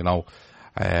her on, you know,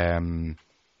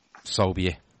 so be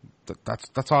it.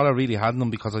 That's all I really had in him,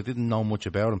 because I didn't know much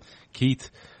about him. Keith,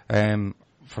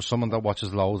 for someone that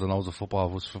watches loads and loads of football,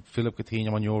 was Philippe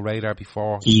Coutinho on your radar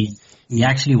before? He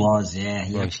actually was, yeah.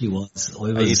 He actually was.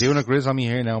 Are you doing a grizz on me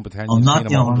here now, pretending you've seen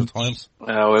him 100 times?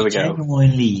 Oh, here we go. Do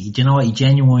you know what? He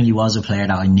genuinely was a player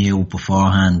that I knew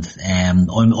beforehand. I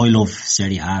love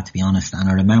Serie A, to be honest, and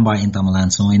I remember Inter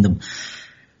Milan signed him,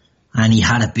 and he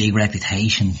had a big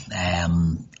reputation.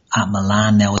 at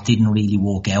Milan now, it didn't really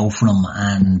work out for him,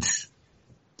 and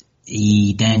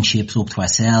he then ships up to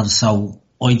ourselves. So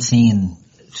I'd seen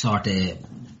good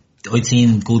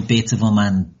bits of him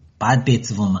and bad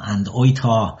bits of him, and I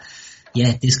thought,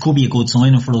 yeah, this could be a good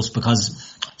signing for us,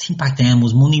 because I think back then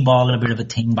was Moneyball a bit of a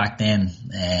thing back then.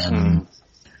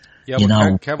 Yeah,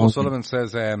 but Kev O'Sullivan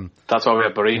says that's why we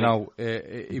have Barini. You know,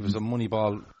 it was a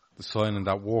Moneyball signing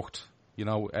that worked. You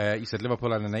know, he said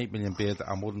Liverpool had an 8 million bid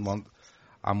and wouldn't want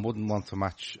to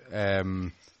match.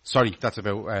 Sorry, that's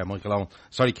about Michael Owen.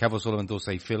 Sorry, Kev O'Sullivan does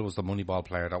say Phil was the Moneyball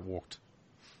player that worked.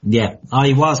 Yeah,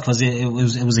 he was, because it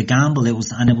was a gamble. It was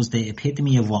the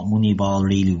epitome of what Moneyball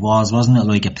really was, wasn't it?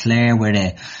 Like a player with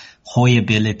a high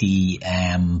ability,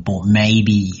 but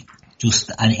maybe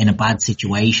just in a bad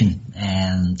situation,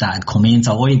 that had come in.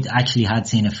 So I actually had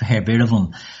seen a fair bit of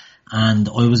him, and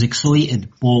I was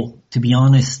excited, but to be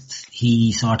honest,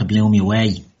 he sort of blew me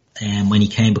away, when he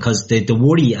came, because the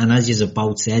worry, and as you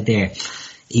both said there,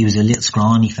 he was a little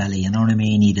scrawny fella, you know what I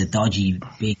mean? He had a dodgy,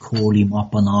 big curly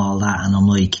mop and all that, and I'm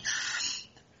like,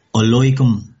 I like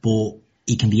him, but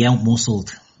he can be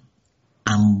out-muscled.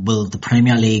 And will the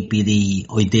Premier League be the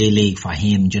ideal league for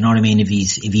him? Do you know what I mean? If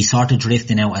he's sort of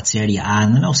drifting out at Serie A,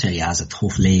 and I know Serie A is a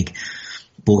tough league,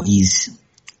 but he's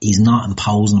not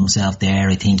imposing himself there.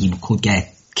 I think he could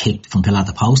get kicked from pillar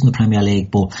to post in the Premier League,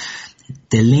 but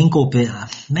the link up,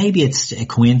 maybe it's a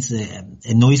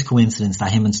nice coincidence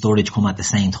that him and Sturridge come at the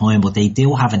same time, but they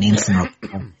do have an instant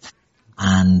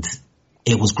and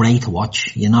it was great to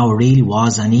watch, you know, it really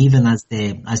was. And even as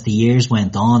the years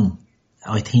went on,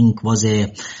 I think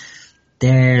the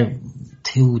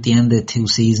end of 2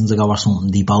 seasons ago or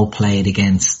something, they both played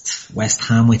against West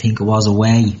Ham, I think it was,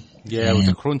 away. Yeah, it was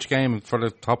a crunch game for the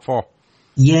top 4.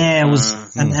 Yeah, it was,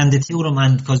 and the two of them,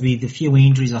 and because we had a few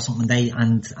injuries or something, they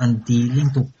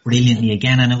linked up brilliantly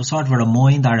again, and it was sort of a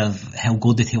reminder of how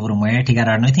good the two of them were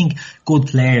together. And I think good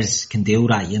players can do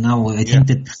that, you know. I think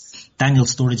that Daniel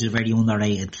Sturridge is a very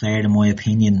underrated player, in my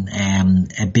opinion.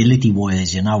 Ability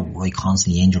wise, you know, like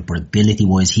constantly injured, but ability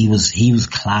wise, he was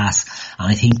class. And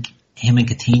I think him and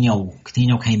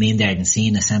Coutinho came in there and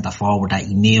seeing a centre forward that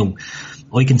he knew,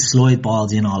 I can slide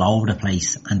balls in all over the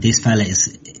place, and this fella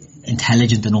is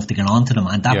intelligent enough to get onto them,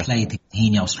 and that played to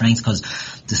Coutinho's strengths, because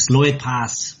the slide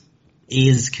pass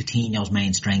is Coutinho's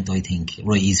main strength, I think.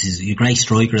 Right, he's a great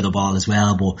striker of the ball as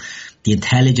well, but the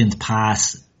intelligent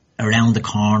pass around the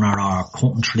corner or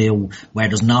cutting through where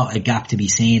there's not a gap to be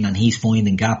seen and he's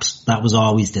finding gaps, that was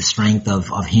always the strength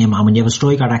of him. And when you have a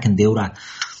striker that can do that,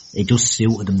 it just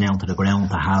suited him down to the ground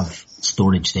to have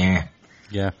Sturridge there.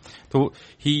 Yeah. So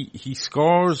he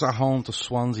scores at home to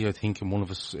Swansea, I think, in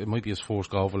it might be his first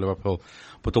goal for Liverpool.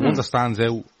 But the one that stands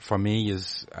out for me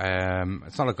is,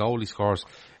 it's not a goal he scores.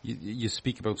 You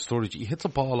speak about Sturridge. He hits a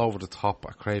ball over the top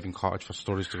at Craven Cottage for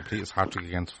Sturridge to complete his hat-trick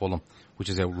against Fulham, which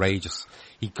is outrageous.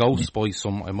 He ghosts by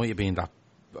some, I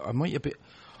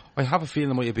have a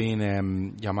feeling it might have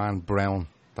been, your man Brown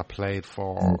that played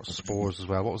for Spurs as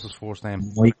well. What was his first name?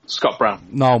 Scott Brown.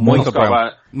 No, Michael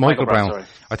Brown. Michael Brown. Sorry.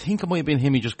 I think it might have been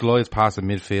him. He just glides past the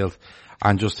midfield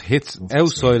and just hits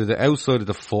outside of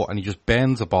the foot, and he just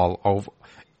bends the ball over.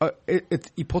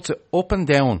 He puts it up and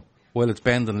down while it's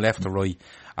bending left to right.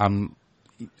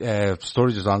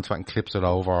 Sturridge is onto it and clips it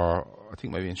over. I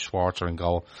think maybe in Schwarzer in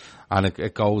goal, and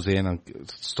it goes in, and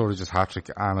Sturridge's hat-trick,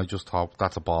 and I just thought,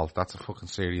 that's a ball. That's a fucking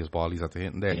serious ball he's at the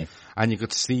hitting there. Yeah. And you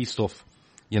could see stuff,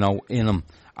 you know, in him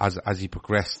as he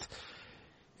progressed.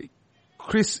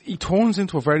 Chris, he turns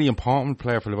into a very important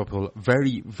player for Liverpool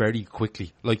very, very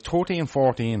quickly. Like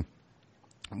 13-14,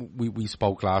 we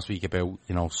spoke last week about,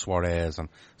 you know, Suarez and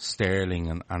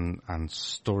Sterling and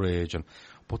Sturridge,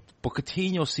 but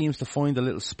Coutinho seems to find a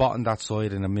little spot on that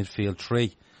side in the midfield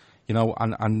tree. You know,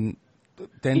 and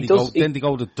then they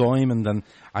go to Diamond,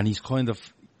 and he's kind of,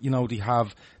 you know,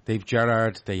 they've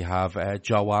Gerrard, they have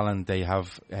Joe Allen, they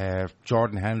have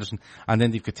Jordan Henderson, and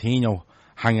then they've Coutinho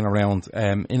hanging around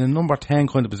in a number 10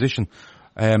 kind of position.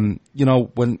 You know,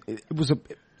 when it was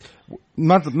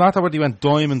not that when he went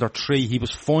Diamond or 3, he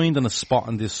was finding a spot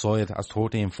on this side as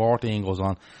 13-14 goes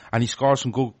on, and he scored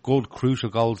some good crucial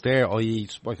goals there. I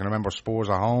can remember Spurs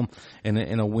at home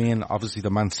in a win, obviously the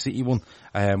Man City one,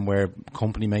 where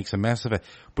Kompany makes a mess of it.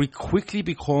 But he quickly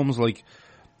becomes like,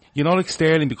 you know, like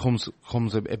Sterling becomes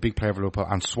a big player for Liverpool,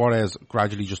 and Suarez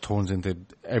gradually just turns into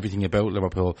everything about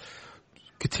Liverpool.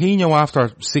 Coutinho,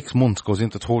 after 6 months, goes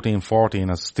into 13-14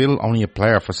 and is still only a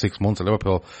player for 6 months at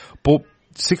Liverpool, but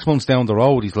 6 months down the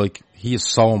road, he is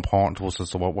so important to us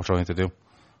as to what we're trying to do.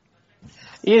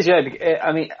 He is, yeah.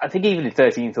 I mean, I think even in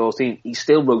 13-14, he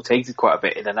still rotated quite a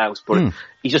bit in and out, but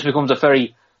he just becomes a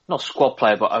very, not squad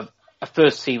player, but a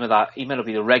first teamer that he may not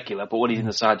be the regular, but when he's in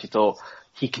the side, you thought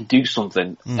he can do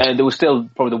something. And there was still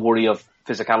probably the worry of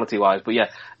physicality wise, but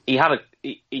yeah,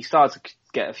 he started to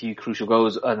get a few crucial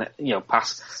goals and,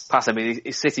 pass. I mean,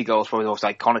 his City goal is probably the most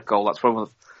iconic goal. That's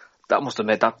probably, that must have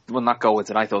made that, when that goal went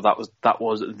in, I thought that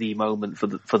was the moment for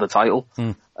the title.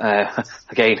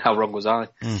 Again, how wrong was I?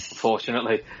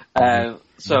 Unfortunately.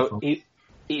 So he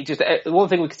just, one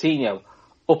thing with Coutinho,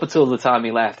 up until the time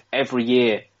he left, every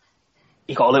year,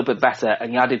 he got a little bit better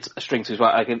and he added a string to his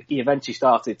work. He eventually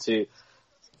started to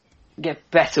get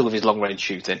better with his long range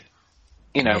shooting.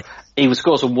 He would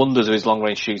score some wonders with his long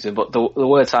range shooting, but there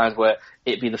were times where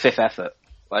it'd be the fifth effort,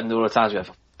 and there were times where,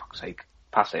 for fuck's sake,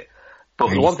 pass it. But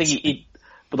the one thing he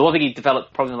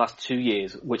developed probably in the last 2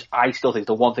 years, which I still think is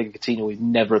the one thing Coutinho we've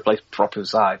never replaced properly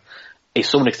inside, is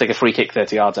somebody to take a free kick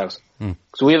 30 yards out.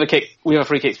 So we have a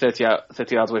free kick 30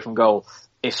 yards away from goal.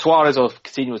 If Suarez or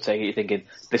Coutinho would take it, you're thinking,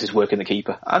 this is working the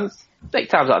keeper. And 8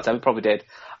 times out of 10, we probably did.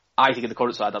 I think in the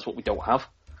current side, that's what we don't have.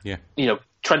 Yeah.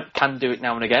 Trent can do it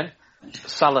now and again.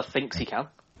 Salah thinks he can.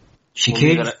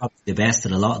 Shaqiri is probably the best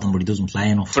at a lot of them, but he doesn't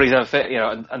play enough. But he's unfit,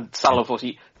 and Salah, of course,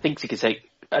 he thinks he can take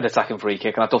an attacking free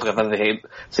kick, and I don't think I've ever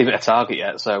seen him at a target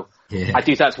yet. So I do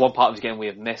think that's one part of his game we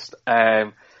have missed.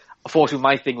 Unfortunately,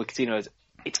 my thing with Coutinho is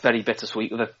it's very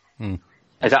bittersweet with him.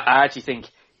 As I actually think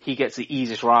he gets the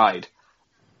easiest ride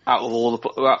out of all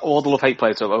the love-hate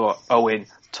players. So Owen,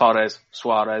 Torres,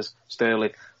 Suarez,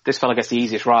 Sterling. This fella gets the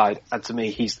easiest ride, and to me,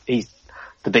 he's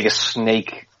the biggest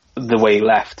snake the way he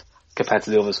left compared to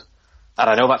the others. And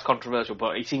I know that's controversial,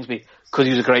 but he seems to be, because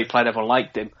he was a great player, everyone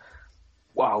liked him.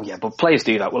 Wow, yeah, but players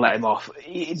do that. We'll let him off.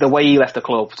 The way he left the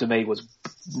club, to me, was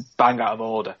bang out of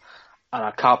order. And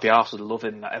I can't be arsed with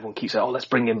loving that everyone keeps saying, let's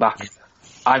bring him back.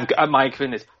 My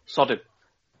opinion is, sod him.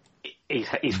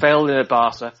 He's failed in at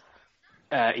Barca.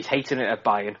 He's hating it at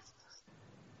Bayern.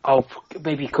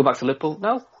 Maybe come back to Liverpool.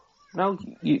 No,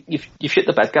 you shit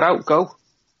the bed, get out, go.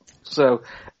 So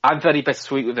I'm very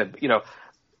bittersweet with him.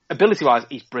 Ability-wise,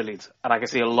 he's brilliant, and I can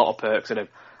see a lot of perks in him,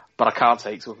 but I can't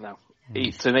take to him now.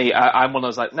 To me, I'm one of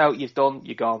those like, no, you've done,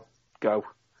 you're gone, go.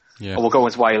 Yeah. Or we'll go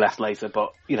into why he left later,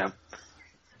 but,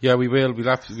 Yeah, we will. We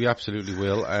absolutely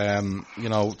will.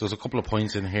 There's a couple of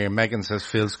points in here. Megan says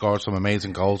Phil scored some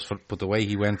amazing goals, but the way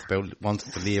he went about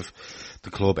wanting to leave the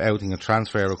club, outing a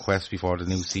transfer request before the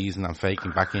new season and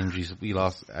faking back injuries,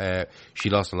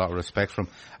 she lost a lot of respect from.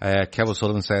 Kevin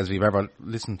Sullivan says, if you've ever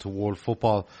listened to World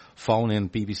Football, phone in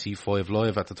BBC 5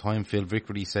 Live at the time. Phil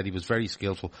Vickery said he was very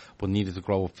skillful, but needed to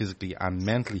grow up physically and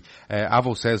mentally.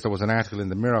 Avo says there was an article in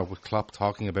the Mirror with Klopp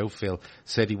talking about Phil,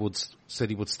 said he would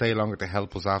stay longer to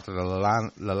help us after the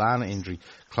Lallana injury.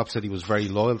 Klopp said he was very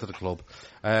loyal to the club.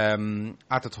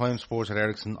 At the time, Sports had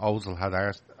Ericsson, Ozil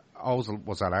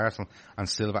was at Arsenal and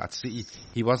Silva at City.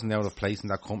 He wasn't out of place in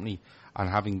that company, and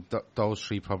having those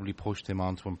three probably pushed him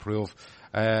on to improve.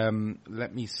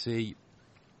 Let me see.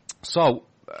 So,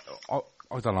 I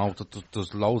don't know.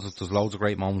 There's loads of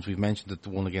great moments. We've mentioned the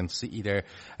one against City there.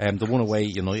 The one away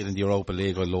United in the Europa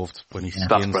League, I loved when he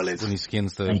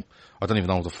skins the. I don't even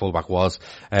know what the fullback was.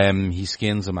 He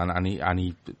skins him and he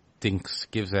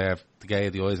gives the guy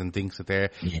the eyes and dinks it there.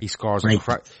 Yeah. He scores a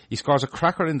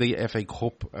cracker in the FA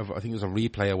Cup. I think it was a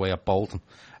replay away at Bolton.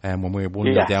 When we were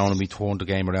 1-0 down and we turned the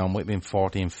game around, might have been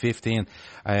 14-15.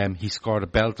 He scored a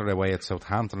belter away at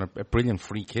Southampton, a brilliant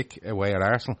free kick away at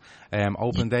Arsenal.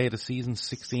 Opening day of the season,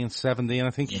 16-17,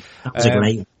 I think. Yeah, that was a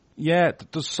great. Yeah,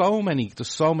 there's so many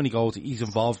goals he's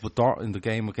involved with in the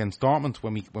game against Dortmund.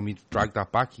 When we drag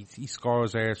that back, he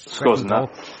scores our second goal.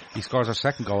 He scores our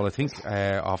second goal, I think,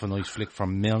 off a nice flick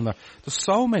from Milner. There's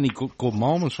so many good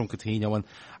moments from Coutinho,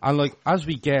 and like as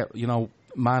we get,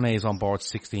 Mane's on board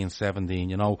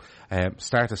 16-17,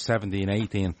 start of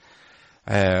 17-18,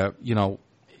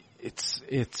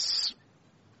 it's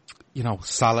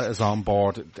Salah is on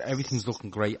board, everything's looking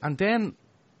great, and then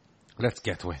let's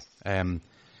get to it.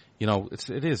 It's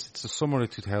the summer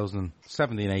of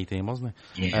 2017-18, wasn't it?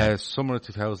 Yeah. Summer of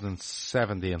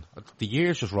 2017. The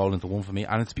years just roll into one for me,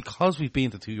 and it's because we've been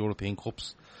to 2 European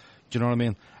Cups. Do you know what I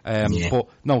mean? But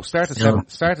no, start of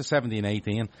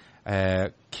 17-18,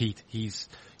 Keith, he's,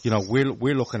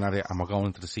 we're looking at it and we're going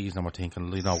into the season and we're thinking,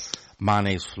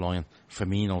 Mane's flying,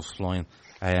 Firmino's flying,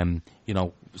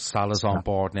 Salah's on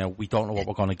board now. We don't know what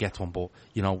we're going to get to him, but,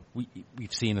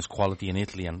 we've seen his quality in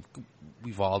Italy, and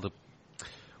we've all the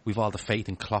faith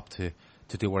in Klopp to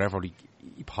do whatever he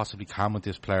possibly can with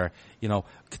this player.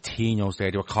 Coutinho's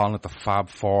there. They were calling it the Fab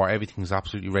Four. Everything's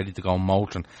absolutely ready to go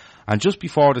motoring. And just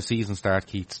before the season starts,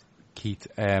 Keith,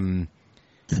 the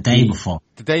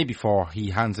day before,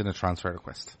 he hands in a transfer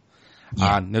request.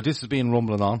 Yeah. And now this has been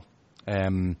rumbling on.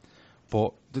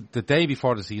 But the day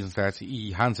before the season starts,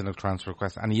 he hands in a transfer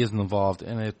request and he isn't involved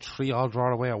in a 3-3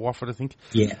 draw away at Watford, I think.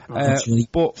 Yeah, that's right.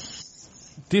 But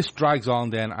this drags on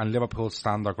then, and Liverpool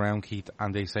stand their ground, Keith,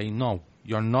 and they say, no,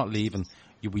 you're not leaving.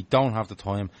 We don't have the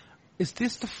time. Is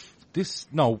this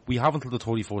no, we have until the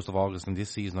 31st of August in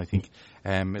this season, I think.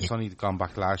 It's only gone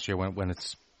back last year when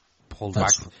it's pulled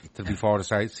back to before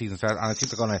the season starts. And I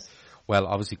think they're going to, well,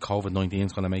 obviously COVID-19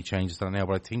 is going to make changes to that now,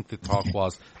 but I think the talk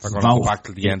was they're going to go back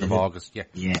till the end of August.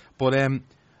 Yeah. But,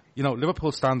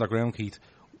 Liverpool stand their ground, Keith.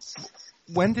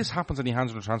 When this happens and he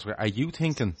hands in a transfer, are you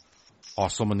thinking,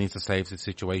 someone needs to save the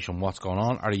situation, what's going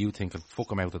on? Or are you thinking,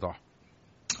 fuck him out the door?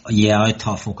 Yeah, I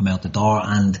thought fuck him out the door.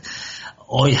 And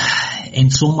in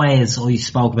some ways, I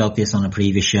spoke about this on a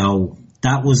previous show.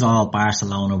 That was all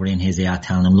Barcelona were in his ear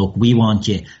telling him, look, we want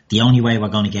you. The only way we're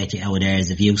going to get you out of there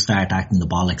is if you start acting the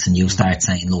bollocks and you start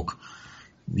saying, look,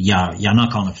 you're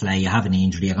not going to play, you have an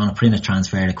injury, you're going to print a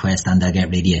transfer request and they'll get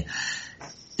rid of you.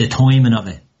 The timing of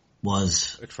it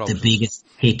was the biggest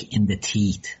kick in the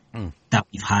teeth that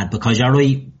we've had, because you're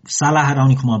right, Salah had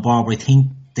only come on board, but I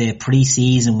think the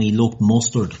pre-season we looked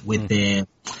mustard with they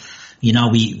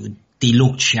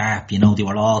looked sharp, they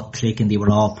were all clicking, they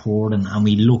were all pouring, and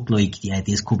we looked like,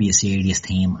 this could be a serious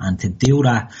team. And to do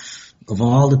that, of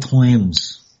all the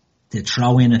times to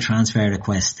throw in a transfer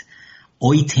request,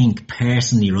 I think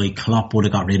personally, right, Klopp would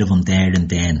have got rid of him there and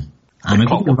then. And I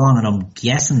could be wrong, and I'm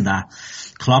guessing that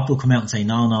Klopp will come out and say,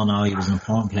 no, he was an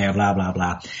important player, blah, blah,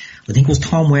 blah. I think it was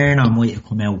Tom Werner might have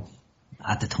come out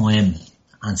at the time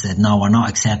and said, no, we're not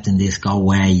accepting this, go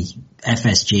away.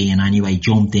 FSG and anyway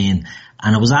jumped in.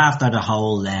 And it was after the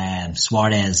whole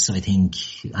Suarez, I think,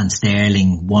 and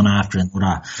Sterling, one after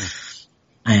another.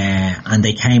 And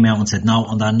they came out and said, no,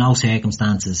 under no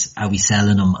circumstances are we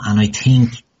selling them. And I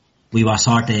think we were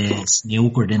sort of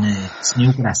snookered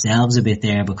ourselves a bit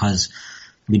there, because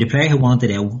we the player who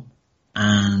wanted out,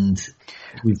 and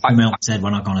we've come out and said we're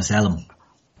not going to sell him.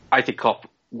 I think Klopp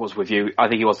was with you. I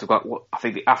think he was. I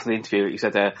think after the interview, he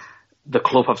said, "The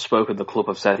club have spoken. The club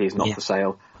have said he's not for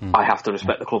sale. I have to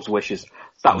respect the club's wishes."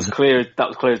 That was clear. That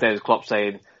was clear as day as Klopp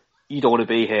saying, "You don't want to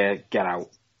be here. Get out."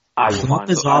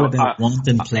 It's all about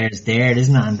wanting players there,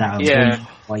 isn't it? And that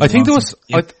I think there was.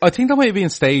 I think there might have been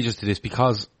stages to this,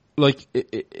 because, like,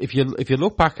 if you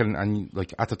look back and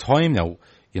like at the time now,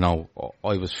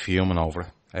 I was fuming over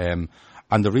it. And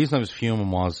the reason I was fuming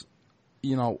was,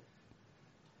 I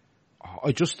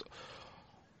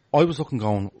was looking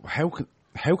going, how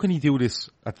can he do this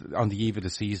on the eve of the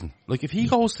season? Like, if he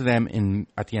goes to them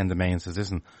at the end of May and says,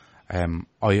 listen,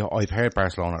 I've heard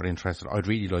Barcelona are interested, I'd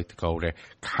really like to go there.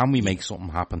 Can we make something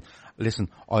happen? Listen,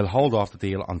 I'll hold off the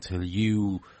deal until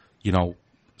you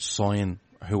sign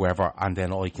whoever, and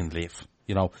then I can leave.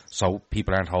 So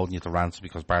people aren't holding you to ransom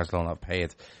because Barcelona have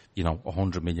paid,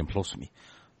 100 million plus me.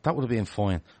 That would have been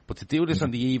fine. But to do this on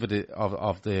the eve of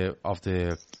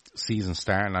the season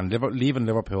starting and leaving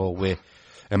Liverpool with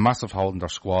a massive hole in their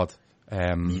squad,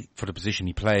 for the position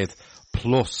he played,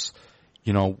 plus,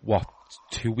 2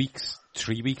 weeks,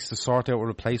 3 weeks to sort out a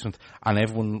replacement, and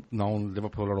everyone knowing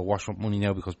Liverpool are awash with money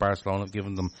now because Barcelona have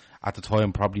given them, at the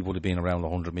time, probably would have been around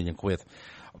 100 million quid.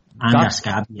 And they're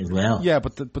scabby as well. Yeah,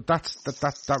 but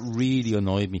that really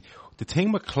annoyed me. The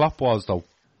thing with Klopp was, though,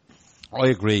 I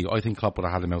agree. I think Klopp would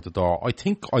have had him out the door. I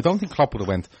don't think Klopp would have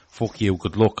went, fuck you,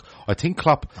 good luck. I think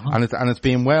Klopp, and it's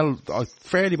been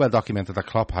fairly well documented that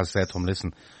Klopp has said to him,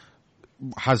 listen,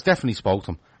 has definitely spoke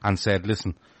to him and said,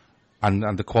 listen,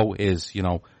 and the quote is,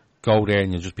 go there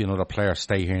and you'll just be another player,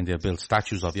 stay here and they'll build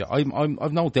statues of you.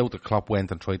 I've no doubt that Klopp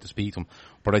went and tried to speak to him,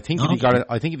 but I think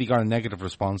if he got a negative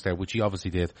response there, which he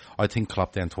obviously did, I think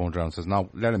Klopp then turned around and says, no,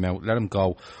 let him out, let him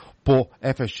go. But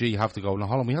FSG have to go, now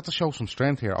hold on, we have to show some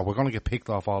strength here or we're going to get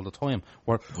picked off all the time.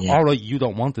 Alright, you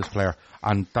don't want this player,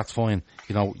 and that's fine.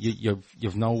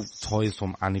 You've no ties to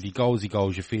him, and if he goes,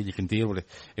 you feel you can deal with it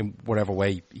in whatever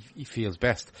way he feels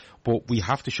best. But we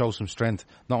have to show some strength,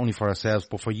 not only for ourselves,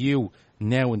 but for you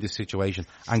now in this situation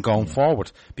and going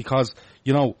forward. Because,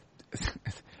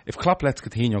 if Klopp lets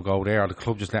Coutinho go there, or the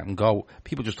club just let him go,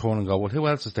 people just turn and go, well, who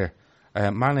else is there?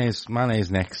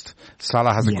 Mane's next.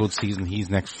 Salah has a good season. He's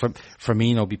next.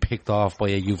 Firmino will be picked off by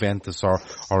a Juventus or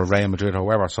a Real Madrid or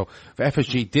whoever. So if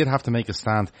FSG did have to make a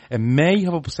stand, it may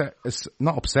have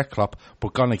not upset Klopp,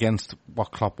 but gone against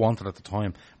what Klopp wanted at the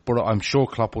time. But I'm sure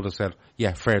Klopp would have said,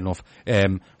 yeah, fair enough.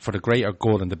 For the greater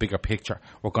good and the bigger picture,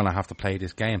 we're going to have to play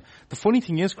this game. The funny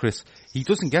thing is, Chris, he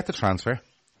doesn't get the transfer.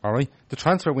 Alright? The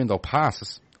transfer window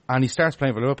passes and he starts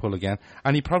playing for Liverpool again,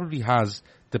 and he probably has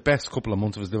the best couple of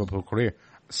months of his Liverpool career,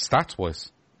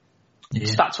 stats-wise. Yeah.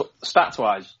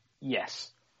 Stats-wise, yes.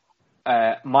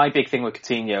 My big thing with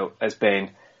Coutinho has been,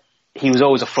 he was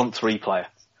always a front three player.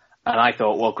 And I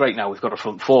thought, well, great, now we've got a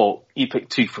front four. You pick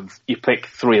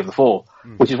three of the four,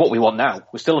 which is what we want now.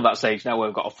 We're still at that stage now where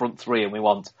we've got a front three and we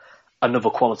want another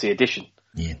quality addition.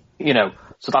 Yeah.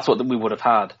 So that's what we would have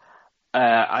had.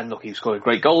 And look, he was scoring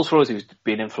great goals for us. He was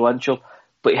being influential.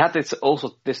 But he had this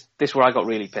where I got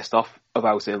really pissed off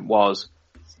about him was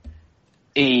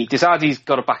he decided he's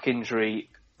got a back injury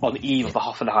on the eve of the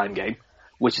Hoffenheim game,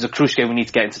 which is a crucial game we need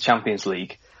to get into Champions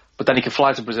League. But then he could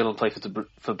fly to Brazil and play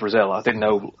for Brazil. I didn't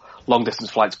know long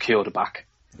distance flights cured a back.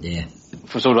 Yeah.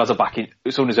 For someone who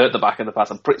has someone who's hurt the back in the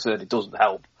past, I'm pretty certain it doesn't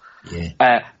help.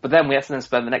 Yeah. But then we had to then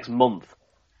spend the next month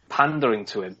pandering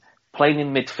to him, playing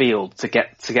in midfield to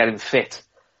get him fit.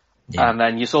 Yeah. And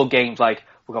then you saw games like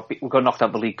we got knocked out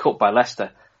of the League Cup by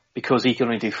Leicester because he can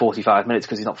only do 45 minutes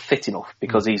because he's not fit enough,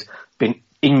 because he's been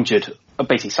injured,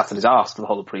 basically sat on his arse for the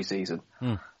whole of pre-season.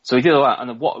 So he did all that,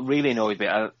 and what really annoyed me,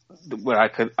 where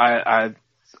I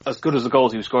as good as the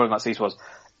goals he was scoring that season was,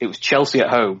 it was Chelsea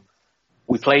at home.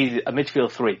 We played a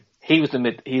midfield three. He was the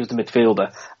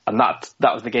midfielder, and that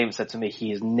was the game that said to me,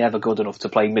 he is never good enough to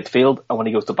play midfield, and when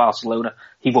he goes to Barcelona,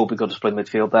 he won't be good enough to play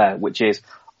midfield there, which is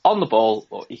on the ball,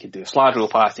 or he can do a slide rule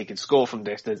pass, he can score from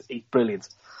distance, he's brilliant.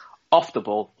 Off the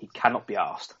ball, he cannot be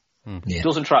arsed. He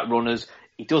doesn't track runners,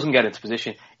 he doesn't get into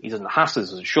position, he doesn't hassle, he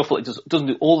doesn't shuffle, he doesn't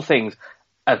do all the things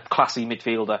a classy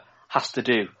midfielder has to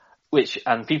do.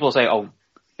 And people say, oh,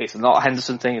 it's not a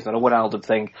Henderson thing, it's not a Wijnaldum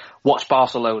thing. Watch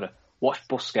Barcelona, watch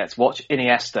Busquets, watch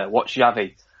Iniesta, watch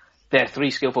Xavi. They're three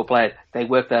skillful players. They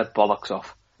work their bollocks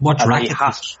off. Watch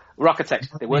Rakitic.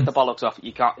 Rakitic, they work their bollocks off.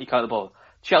 You can't the ball.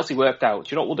 Chelsea worked out.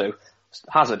 Do you know what we'll do?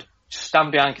 Hazard, just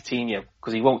stand behind Coutinho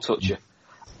because he won't touch you.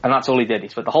 And that's all he did. He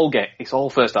spent the whole game, it's all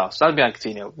first half, stand behind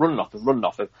Coutinho, running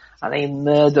off him, and they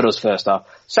murdered us first half.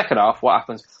 Second half, what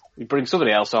happens? We bring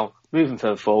somebody else on, move them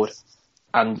further forward,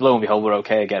 and lo and behold, we're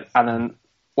okay again. And then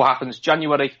what happens?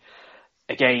 January,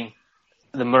 again,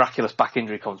 the miraculous back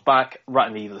injury comes back, right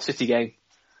in the eve of the City game.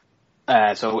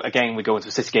 So again, we go into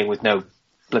the City game with no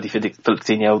bloody Philippe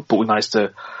Coutinho, but we managed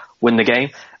to win the game.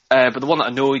 But the one that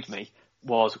annoyed me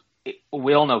was,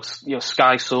 we all know,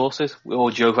 Sky sources. We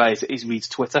all joke about it. He reads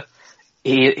Twitter.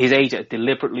 His agent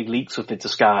deliberately leaked something to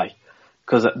Sky,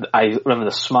 because I remember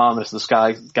the smartness of the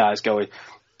Sky guys going,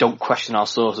 "Don't question our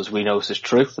sources. We know this is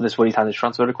true." And this is what he's had his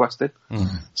transfer request in.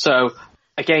 So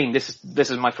again, this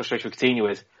is my frustration with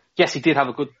Coutinho is, yes, he did have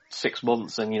a good 6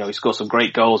 months, and he scored some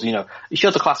great goals. He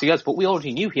showed the class he has, but we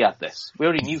already knew he had this. We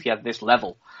already knew he had this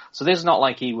level. So this is not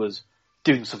like he was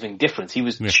doing something different. He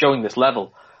was showing this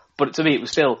level. But to me, it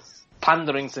was still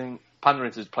pandering to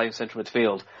playing central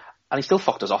midfield, and he still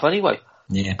fucked us off anyway.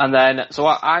 Yeah. And then, so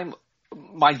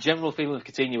my general feeling of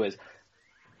Coutinho is,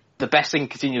 the best thing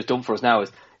Coutinho's done for us now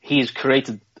is he's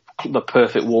created the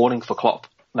perfect warning for Klopp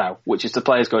now, which is the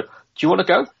players going, "Do you want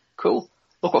to go? Cool.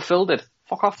 Look what Phil did.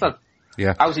 Fuck off then."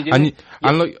 Yeah. How's he doing?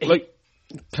 And like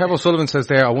Kev O'Sullivan says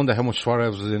there, I wonder how much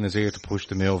Suarez was in his ear to push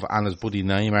the move, and his buddy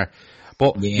Neymar.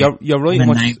 But you're right. When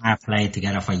Neymar played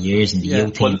together for years in the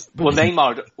youth team. Well,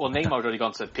 Neymar had already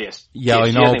gone to PSG. Yeah, I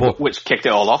know, but which kicked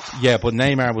it all off. Yeah, but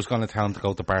Neymar was going to tell him to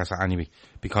go to Barca anyway,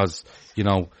 because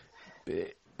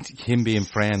him being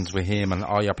friends with him, and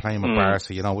you're playing with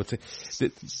Barca.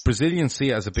 The Brazilians see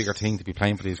it as a bigger thing to be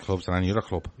playing for these clubs than any other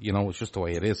club. It's just the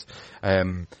way it is.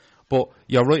 But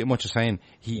you're right in what you're saying.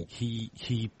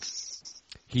 He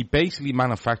basically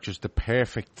manufactures the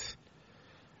perfect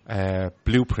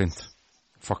blueprint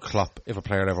for Klopp if a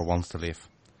player ever wants to leave,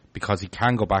 because he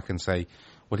can go back and say,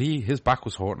 well, his back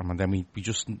was hurting him, and then we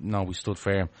stood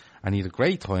firm, and he had a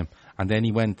great time, and then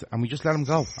he went, and we just let him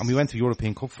go, and we went to the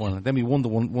European Cup final, and then we won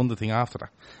the thing after that,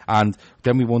 and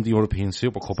then we won the European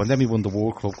Super Cup, and then we won the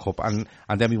World Club Cup, and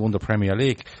then we won the Premier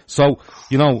League. So,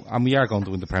 and we are going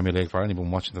to win the Premier League. For anyone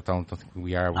watching that don't think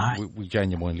we are, we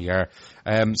genuinely are.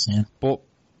 But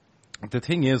the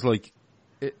thing is, like,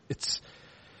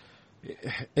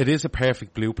 it is a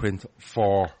perfect blueprint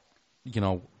for,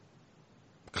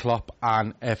 Klopp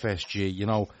and FSG.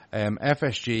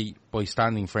 FSG, by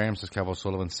standing firm, says Kev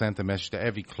O'Sullivan, sent a message to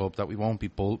every club that we won't be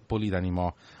bullied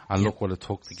anymore, and look what it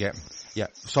took to get him. Yeah,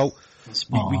 so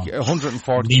we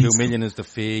 142 million is the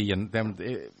fee, and then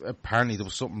apparently there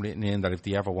was something written in that if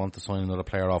they ever want to sign another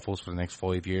player off us for the next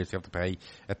 5 years, they have to pay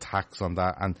a tax on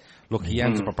that. And look, he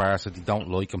ends up at Barca. They don't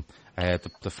like him.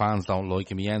 The fans don't like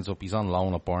him. He's on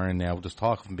loan at Bayern now. There's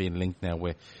talk of him being linked now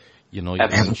with,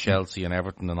 Chelsea and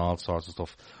Everton and all sorts of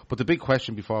stuff. But the big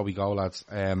question before we go, lads,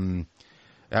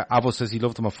 Avo says he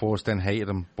loved him at first, then hated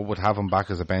him, but would have him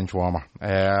back as a bench warmer.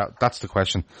 That's the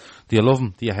question. Do you love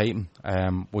him? Do you hate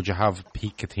him? Would you have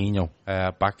Pete Coutinho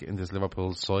back in this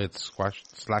Liverpool side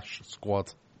 /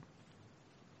 squad?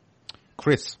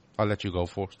 Chris, I'll let you go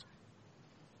first.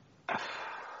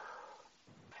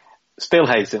 Still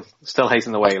hating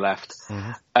the way he left.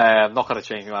 Mm-hmm. Not going to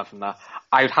change him from that.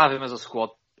 I would have him as a squad.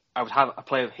 I would have a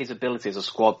player of his ability as a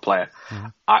squad player.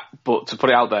 Mm-hmm. But to put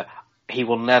it out there, he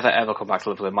will never ever come back to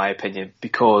Liverpool, in my opinion,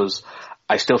 because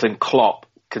I still think Klopp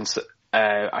can.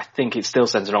 I think it still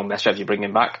sends the wrong message if you bring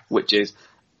him back, which is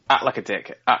act like a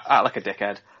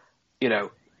dickhead. You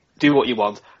know, do what you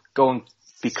want, go and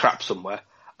be crap somewhere,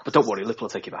 but don't worry, Liverpool will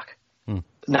take you back.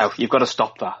 No, you've got to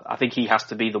stop that. I think he has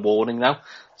to be the warning now.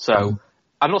 So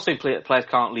I'm not saying players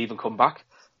can't leave and come back,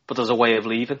 but there's a way of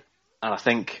leaving. And I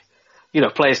think, you know,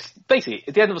 players basically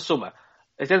at the end of the summer,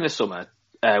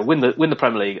 win the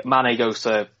Premier League. Mane goes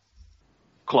to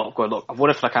Klopp, going, look,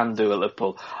 what if I can do at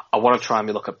Liverpool? I want to try and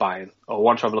look at Bayern, or I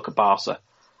want to try and look at Barca.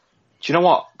 Do you know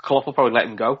what? Klopp will probably let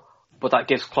him go, but that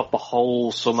gives Klopp the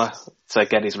whole summer to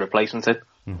get his replacement in.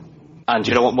 And do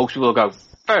you know what? Most people will go,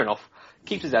 fair enough.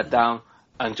 Keeps his head down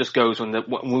and just goes when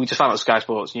we just found out Sky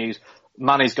Sports News,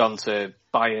 Mane's gone to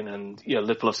Bayern and, you know,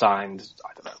 Liverpool have signed,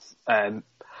 I don't know,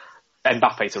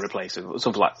 Mbappe to replace him,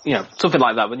 something like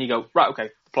that. When you go, right, okay,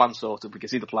 the plan's sorted, we can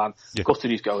see the plan, gutted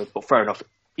he's going, but fair enough,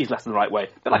 he's left in the right way.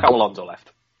 But like how Alonso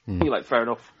left. You're like, fair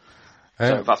enough.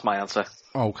 So that's my answer.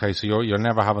 Okay, so you're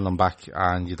never having him back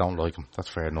and you don't like him. That's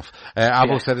fair enough.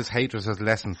 Abo said his hatred has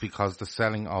lessened because the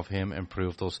selling of him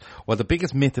improved us. Well, the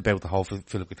biggest myth about the whole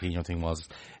Philip Coutinho thing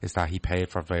is that he paid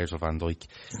for Virgil van Dijk,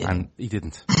 and he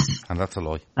didn't. And that's a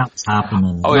lie. That's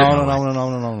happening. Oh,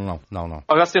 no.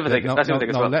 Oh, that's the other thing. That's the other thing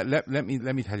as well. Let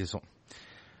me tell you something.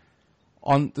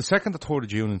 On the 2nd to 3rd of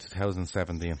June in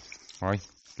 2017, right,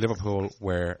 Liverpool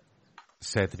were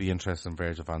said to be interested in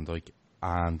Virgil van Dijk.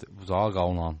 And it was all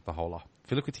going on, the whole lot.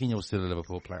 Philip Coutinho was still a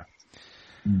Liverpool player.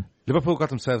 Liverpool got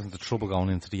themselves into trouble going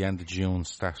into the end of June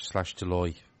 /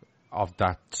 July of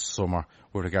that summer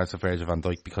with regards to Virgil van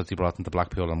Dijk because he brought him to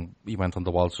Blackpool and he went on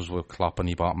the waltzers with Klopp and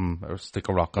he bought him a stick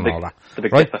of rock and all that.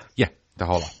 Right? Dipper. Yeah, the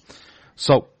whole lot.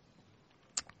 So,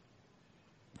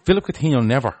 Philip Coutinho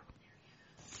never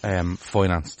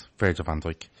financed Virgil van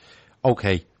Dijk.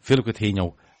 Okay, Philip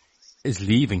Coutinho is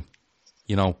leaving,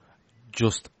 you know,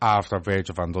 just after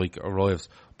Virgil van Dijk arrives.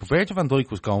 But Virgil van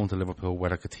Dijk was going to Liverpool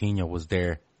whether Coutinho was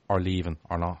there or leaving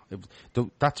or not.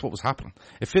 That's what was happening.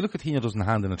 If Philip Coutinho doesn't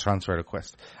hand in a transfer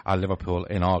request at Liverpool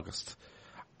in August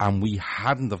and we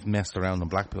hadn't have messed around in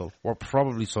Blackpool, we're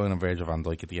probably signing Virgil van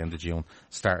Dijk at the end of June,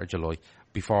 start of July,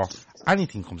 before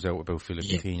anything comes out about Philip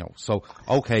Coutinho. So,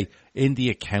 okay, in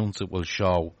the accounts it will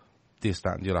show this,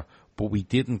 that and the other, but we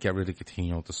didn't get rid of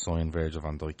Coutinho to sign Virgil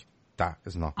van Dijk. That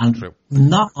is not true.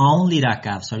 Not only that,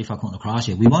 Gav, sorry for cutting across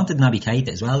you, we wanted Naby Keita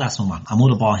as well that summer. I would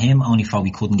have bought him only for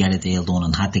we couldn't get a deal done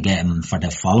and had to get him for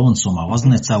the following summer,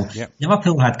 wasn't it? So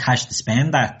Liverpool had cash to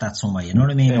spend that summer, you know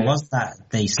what I mean? It wasn't that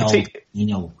they sold, you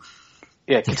know.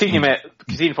 Yeah,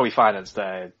 Coutinho probably financed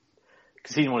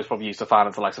Coutinho was probably used to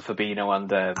finance the likes of Fabinho and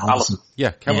Alisson.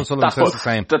 Yeah, Kevin Sullivan says the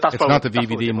same. It's not the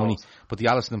VVD money, but the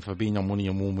Alisson and Fabinho money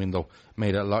in one window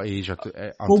made it a lot easier.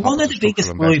 Well, one of the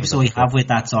biggest gripes I have with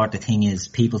that sort of thing is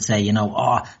people say, you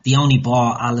know, they only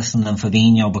bought Alisson and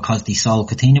Fabinho because they sold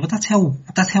Coutinho, but that's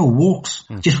how it works.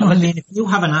 Do you know what I mean? If you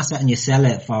have an asset and you sell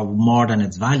it for more than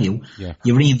its value,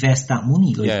 you reinvest that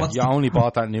money. Like, you only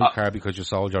bought that new car because you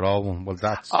sold your old one. Well,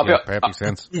 that's perfect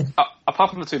sense. Apart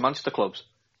from the two Manchester clubs,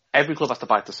 every club has to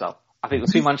buy to sell. I think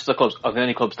the two Manchester clubs are the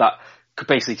only clubs that could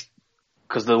basically,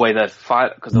 because of the way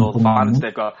because of all the finance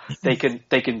they've got, they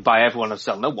can buy everyone and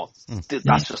sell no one.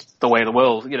 That's just the way of the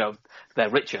world. You know, they're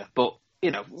richer, but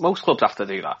you know, most clubs have to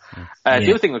do that.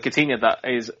 The other thing with Coutinho that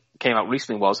came out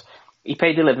recently was he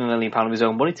paid £11 million of his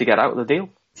own money to get out of the deal,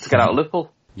 to get out of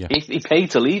Liverpool. Yeah. He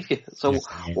paid to leave you. So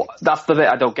that's the bit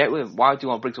I don't get with him. Why do you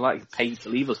want to bring someone out? He paid to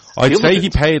leave us. I'd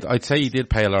say he did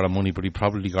pay a lot of money, but he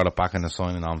probably got it back in the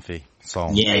signing on fee. So,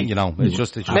 you know, it's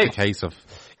just a case of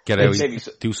get out,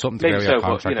 do something to get out of your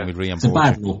contract and we reimburse. It's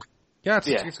bad luck. Yeah,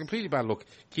 it's completely bad luck.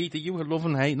 Keith, are you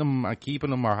loving, hating him, or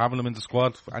keeping him, or having him in the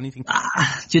squad? Anything?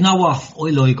 Do you know what?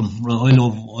 I like him. I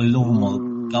love him.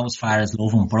 I'll go as far as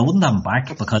love him, but I wouldn't have him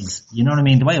back because, you know what I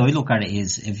mean? The way I look at it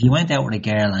is, if you went out with a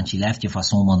girl and she left you for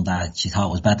someone that she thought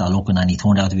was better looking and he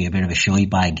turned out to be a bit of a shy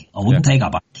bag, I wouldn't take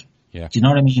her back. Yeah. Do you know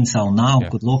what I mean? So now,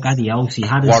 good luck, adios. He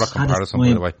had what a comparison,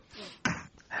 by the way.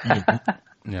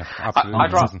 Yeah,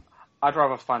 absolutely. I'd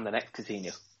rather find the next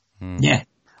Coutinho. Yeah.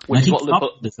 Which is what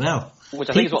Liverpool as well. Which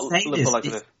I think is what Liverpool like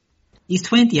to do. He's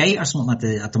 28 or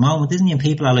something at the moment, isn't he? And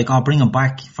people are like, bring him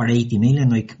back for 80 million.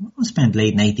 Like, I won't spend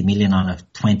bleeding 80 million on a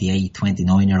 28,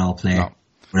 29-year-old player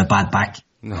with a bad back.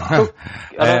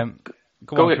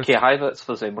 Go get Kai Havertz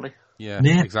for the same money. Yeah.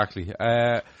 Exactly.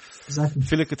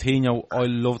 Philip Coutinho, I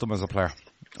loved him as a player.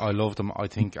 I loved him. I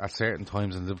think at certain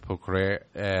times in Liverpool career,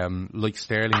 like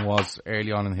Sterling was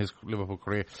early on in his Liverpool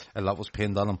career, a lot was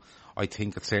pinned on him. I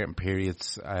think at certain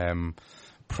periods,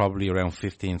 probably around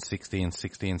 15, 16,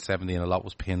 16, 17, a lot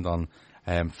was pinned on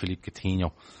Philippe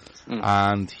Coutinho.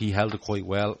 And he held it quite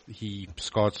well. He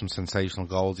scored some sensational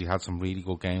goals. He had some really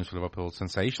good games for Liverpool,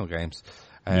 sensational games.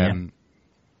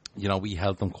 You know, we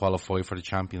helped them qualify for the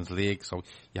Champions League, so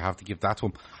you have to give that to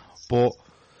him. But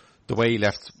the way he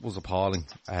left was appalling.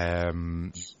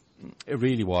 It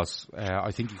really was.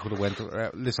 I think he could have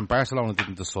went. Listen, Barcelona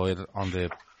didn't decide on the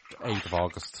 8th of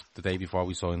August, the day before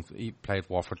we signed. He played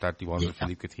Watford that he wanted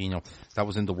Philippe Coutinho. That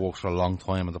was in the works for a long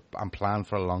time and planned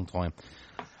for a long time.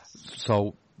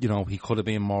 So, you know, he could have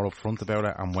been more upfront about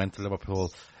it and went to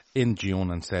Liverpool in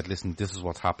June and said, listen, this is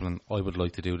what's happening. I would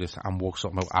like to do this and work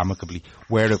something out amicably.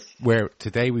 Where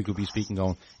today we could be speaking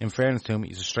going, in fairness to him,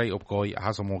 he's a straight up guy. It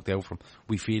hasn't worked out for him.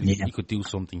 We feel he could do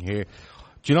something here.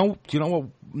 Do you know what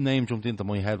name jumped into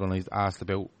my head when I asked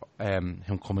about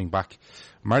him coming back?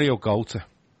 Mario Götze.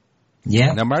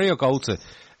 Yeah. Now Mario Götze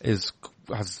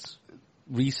has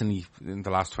recently, in the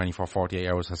last 24, 48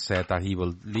 hours, has said that he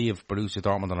will leave Borussia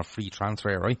Dortmund on a free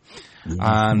transfer, right?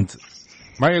 Yeah. And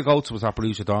Mario Götze was at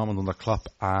Borussia Dortmund under Klopp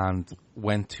and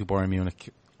went to Bayern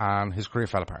Munich, and his career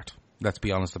fell apart. Let's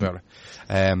be honest about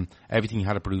it. Everything he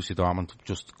had at Borussia Dortmund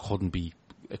just couldn't be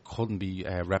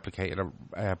replicated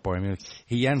at Bayern Munich.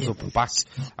 He ends up back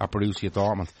at Borussia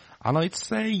Dortmund. And I'd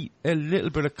say a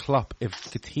little bit of Klopp, if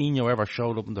Coutinho ever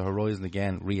showed up on the horizon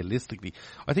again, realistically,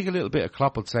 I think a little bit of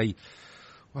Klopp would say,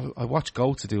 well, I watched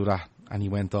Götze do that, and he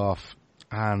went off.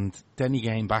 And then he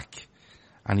came back,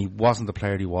 and he wasn't the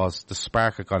player he was. The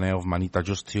spark had gone out of him, and they're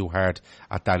just too hard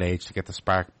at that age to get the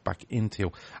spark back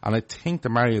into. And I think the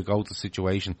Mario Götze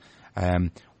situation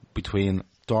between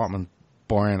Dortmund,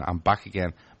 Bayern and back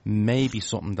again may be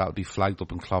something that'll be flagged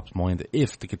up in Klopp's mind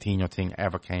if the Coutinho thing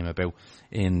ever came about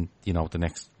in, you know, the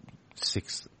next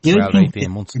 6, 12, 18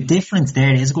 months. The difference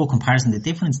there is a good comparison. The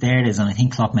difference there is, and I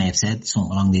think Klopp may have said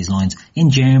something along these lines,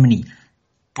 in Germany,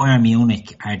 Bayern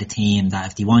Munich are the team that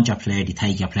if they want your player, they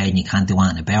take your player and you can't do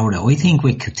anything about it. I think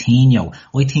with Coutinho,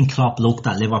 I think Klopp looked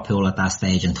at Liverpool at that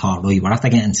stage and thought, right, we're after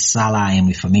getting Salah and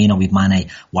with Firmino, with Mane,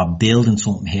 we're building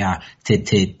something here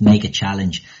to make a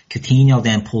challenge. Coutinho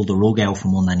then pulled the rug out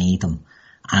from underneath him.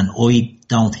 And I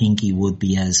don't think he would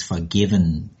be as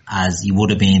forgiven as he would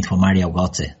have been to a Mario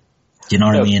Götze. Do you know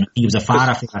what I mean? He was a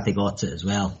father figure to Götze as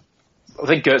well. I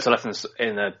think Götze left us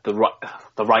in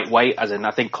the right way, as in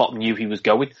I think Klopp knew he was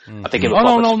going. I think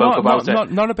Klopp spoke about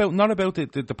it. Not about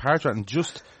the part and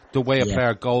just the way a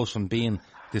player goes from being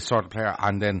this sort of player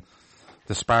and then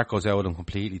the spark goes out of him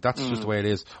completely. That's just the way it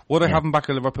is. Would I have him back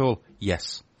at Liverpool?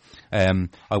 Yes. I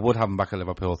would have him back at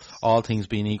Liverpool. All things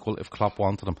being equal, if Klopp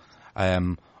wanted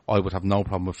him, I would have no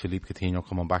problem with Philippe Coutinho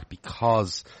coming back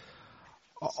because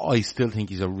I still think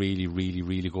he's a really, really,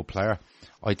 really good player.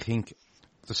 I think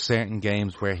there's certain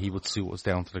games where he would suit us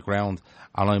down to the ground,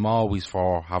 and I'm always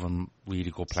for having really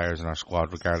good players in our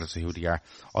squad regardless of who they are.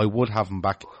 I would have him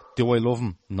back. Do I love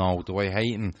him? No. Do I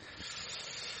hate him?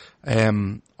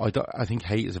 I think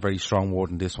hate is a very strong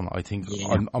word in this one. I think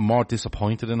I'm more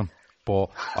disappointed in him.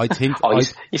 But I think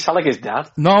you sound like his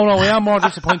dad. No, I am more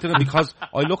disappointed in him because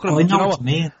I look at him. I know what you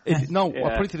mean.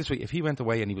 I'll put it this way: if he went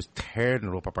away and he was tearing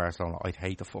it up at Barcelona, I'd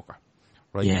hate the fucker,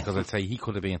 right? Yeah. Because I'd say he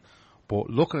could have been.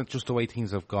 But looking at just the way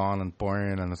things have gone and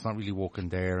Bayern and it's not really working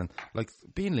there and like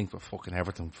being linked with fucking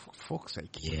Everton, for fuck's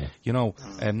sake, you know,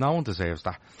 no one deserves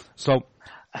that. So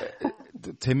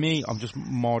to me, I'm just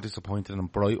more disappointed in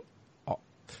him. But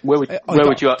do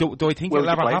I think it'll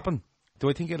ever happen? Do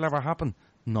I think it'll ever happen?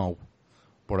 No.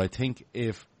 But I think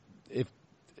if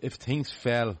things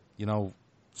fell, you know,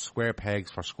 square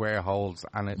pegs for square holes,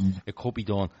 and it could be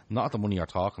done. Not at the money you're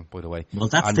talking, by the way. Well,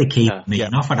 that's the key.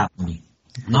 Not for that money.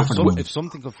 If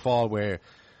something could fall where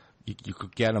you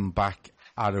could get him back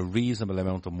at a reasonable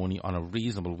amount of money on a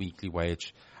reasonable weekly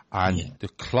wage, and the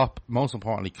Klopp, most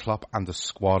importantly, Klopp and the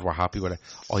squad were happy with it,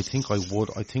 I think I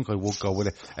would go with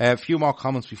it. A few more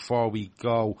comments before we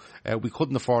go. We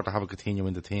couldn't afford to have a Coutinho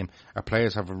in the team. Our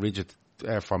players have a rigid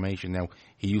formation now.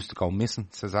 He used to go missing,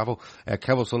 says Avil.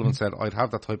 Kevin Sullivan said, I'd have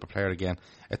that type of player again.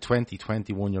 A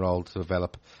 21-year-old to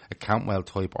develop a Cantwell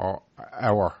type or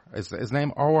Auer. Is his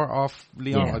name Auer off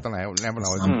Leon? I don't know. Never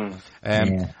know.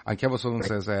 And Kevin Sullivan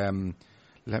says,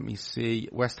 let me see.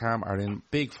 West Ham are in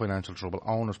big financial trouble.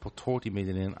 Owners put 30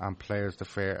 million in and players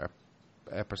defer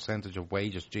a percentage of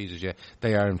wages. Jesus,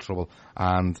 they are in trouble,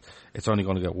 and it's only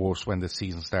going to get worse when the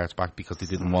season starts back because they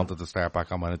didn't want it to start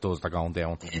back, and when it does, they're going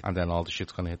down, and then all the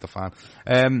shit's going to hit the fan.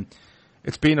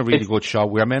 It's been a really good show.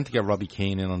 We were meant to get Robbie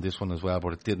Keane in on this one as well,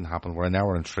 but it didn't happen. We're an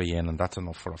hour and 3 in, and that's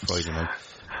enough for a Friday night.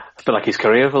 It's been like his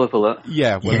career for Liverpool, that.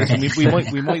 Yeah, well, listen, we might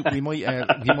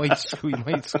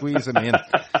squeeze him in.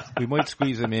 We might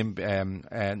squeeze him in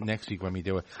next week when we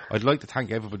do it. I'd like to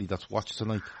thank everybody that's watched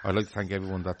tonight. I'd like to thank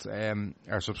everyone that's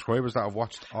our subscribers that have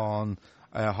watched on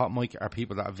Hot Mic, are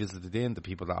people that have visited in, the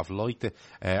people that have liked it,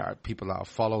 are people that have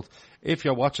followed. If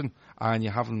you're watching and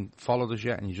you haven't followed us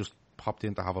yet and you just popped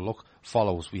in to have a look,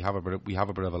 follow us. We have a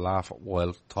bit of a laugh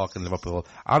while talking Liverpool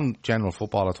and general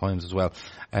football at times as well.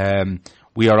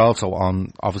 We are also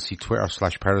on, obviously,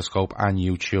 Twitter/Periscope and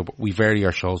YouTube. We vary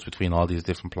our shows between all these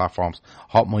different platforms.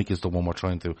 Hot Mic is the one we're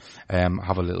trying to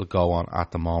have a little go on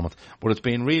at the moment. But it's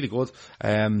been really good.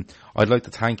 I'd like to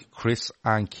thank Chris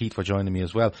and Keith for joining me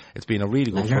as well. It's been a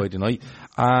really good Friday night.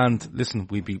 And listen,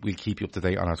 we'll keep you up to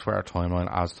date on our Twitter timeline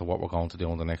as to what we're going to do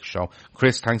on the next show.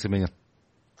 Chris, thanks a million.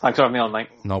 Thanks for having me on, mate.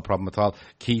 No problem at all.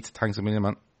 Keith, thanks a million,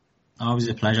 man. Always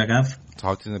a pleasure, Gav.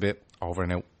 Talk to you in a bit. Over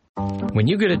and out. When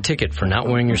you get a ticket for not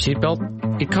wearing your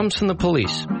seatbelt, it comes from the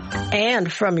police.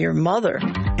 And from your mother.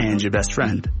 And your best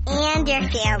friend. And your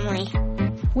family.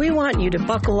 We want you to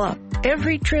buckle up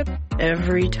every trip,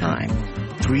 every time.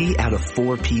 3 out of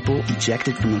 4 people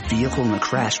ejected from a vehicle in a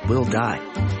crash will die.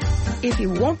 If you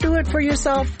won't do it for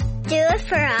yourself, do it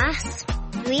for us.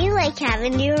 We like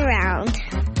having you around.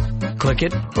 Click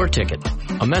it or ticket.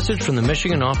 A message from the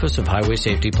Michigan Office of Highway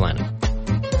Safety Planning.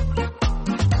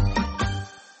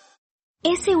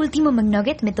 Ese último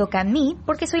McNugget me toca a mí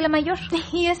porque soy la mayor.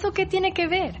 ¿Y eso qué tiene que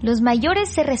ver? Los mayores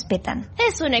se respetan.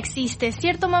 Eso no existe,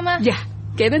 ¿cierto, mamá? Ya,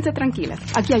 quédense tranquilas.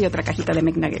 Aquí hay otra cajita de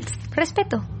McNuggets.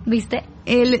 Respeto, ¿viste?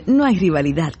 No hay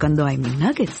rivalidad cuando hay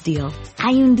McNuggets deal.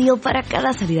 Hay un deal para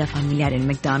cada salida familiar en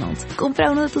McDonald's.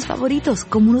 Compra uno de tus favoritos,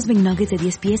 como unos McNuggets de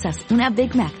 10 piezas, una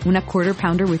Big Mac, una Quarter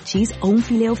Pounder with cheese o un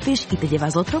Filet-O-Fish y te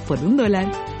llevas otro por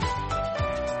 $1.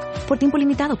 Por tiempo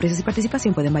limitado, precios y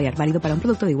participación pueden variar. Válido para un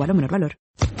producto de igual o menor valor.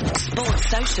 Sports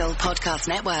Social Podcast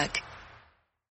Network.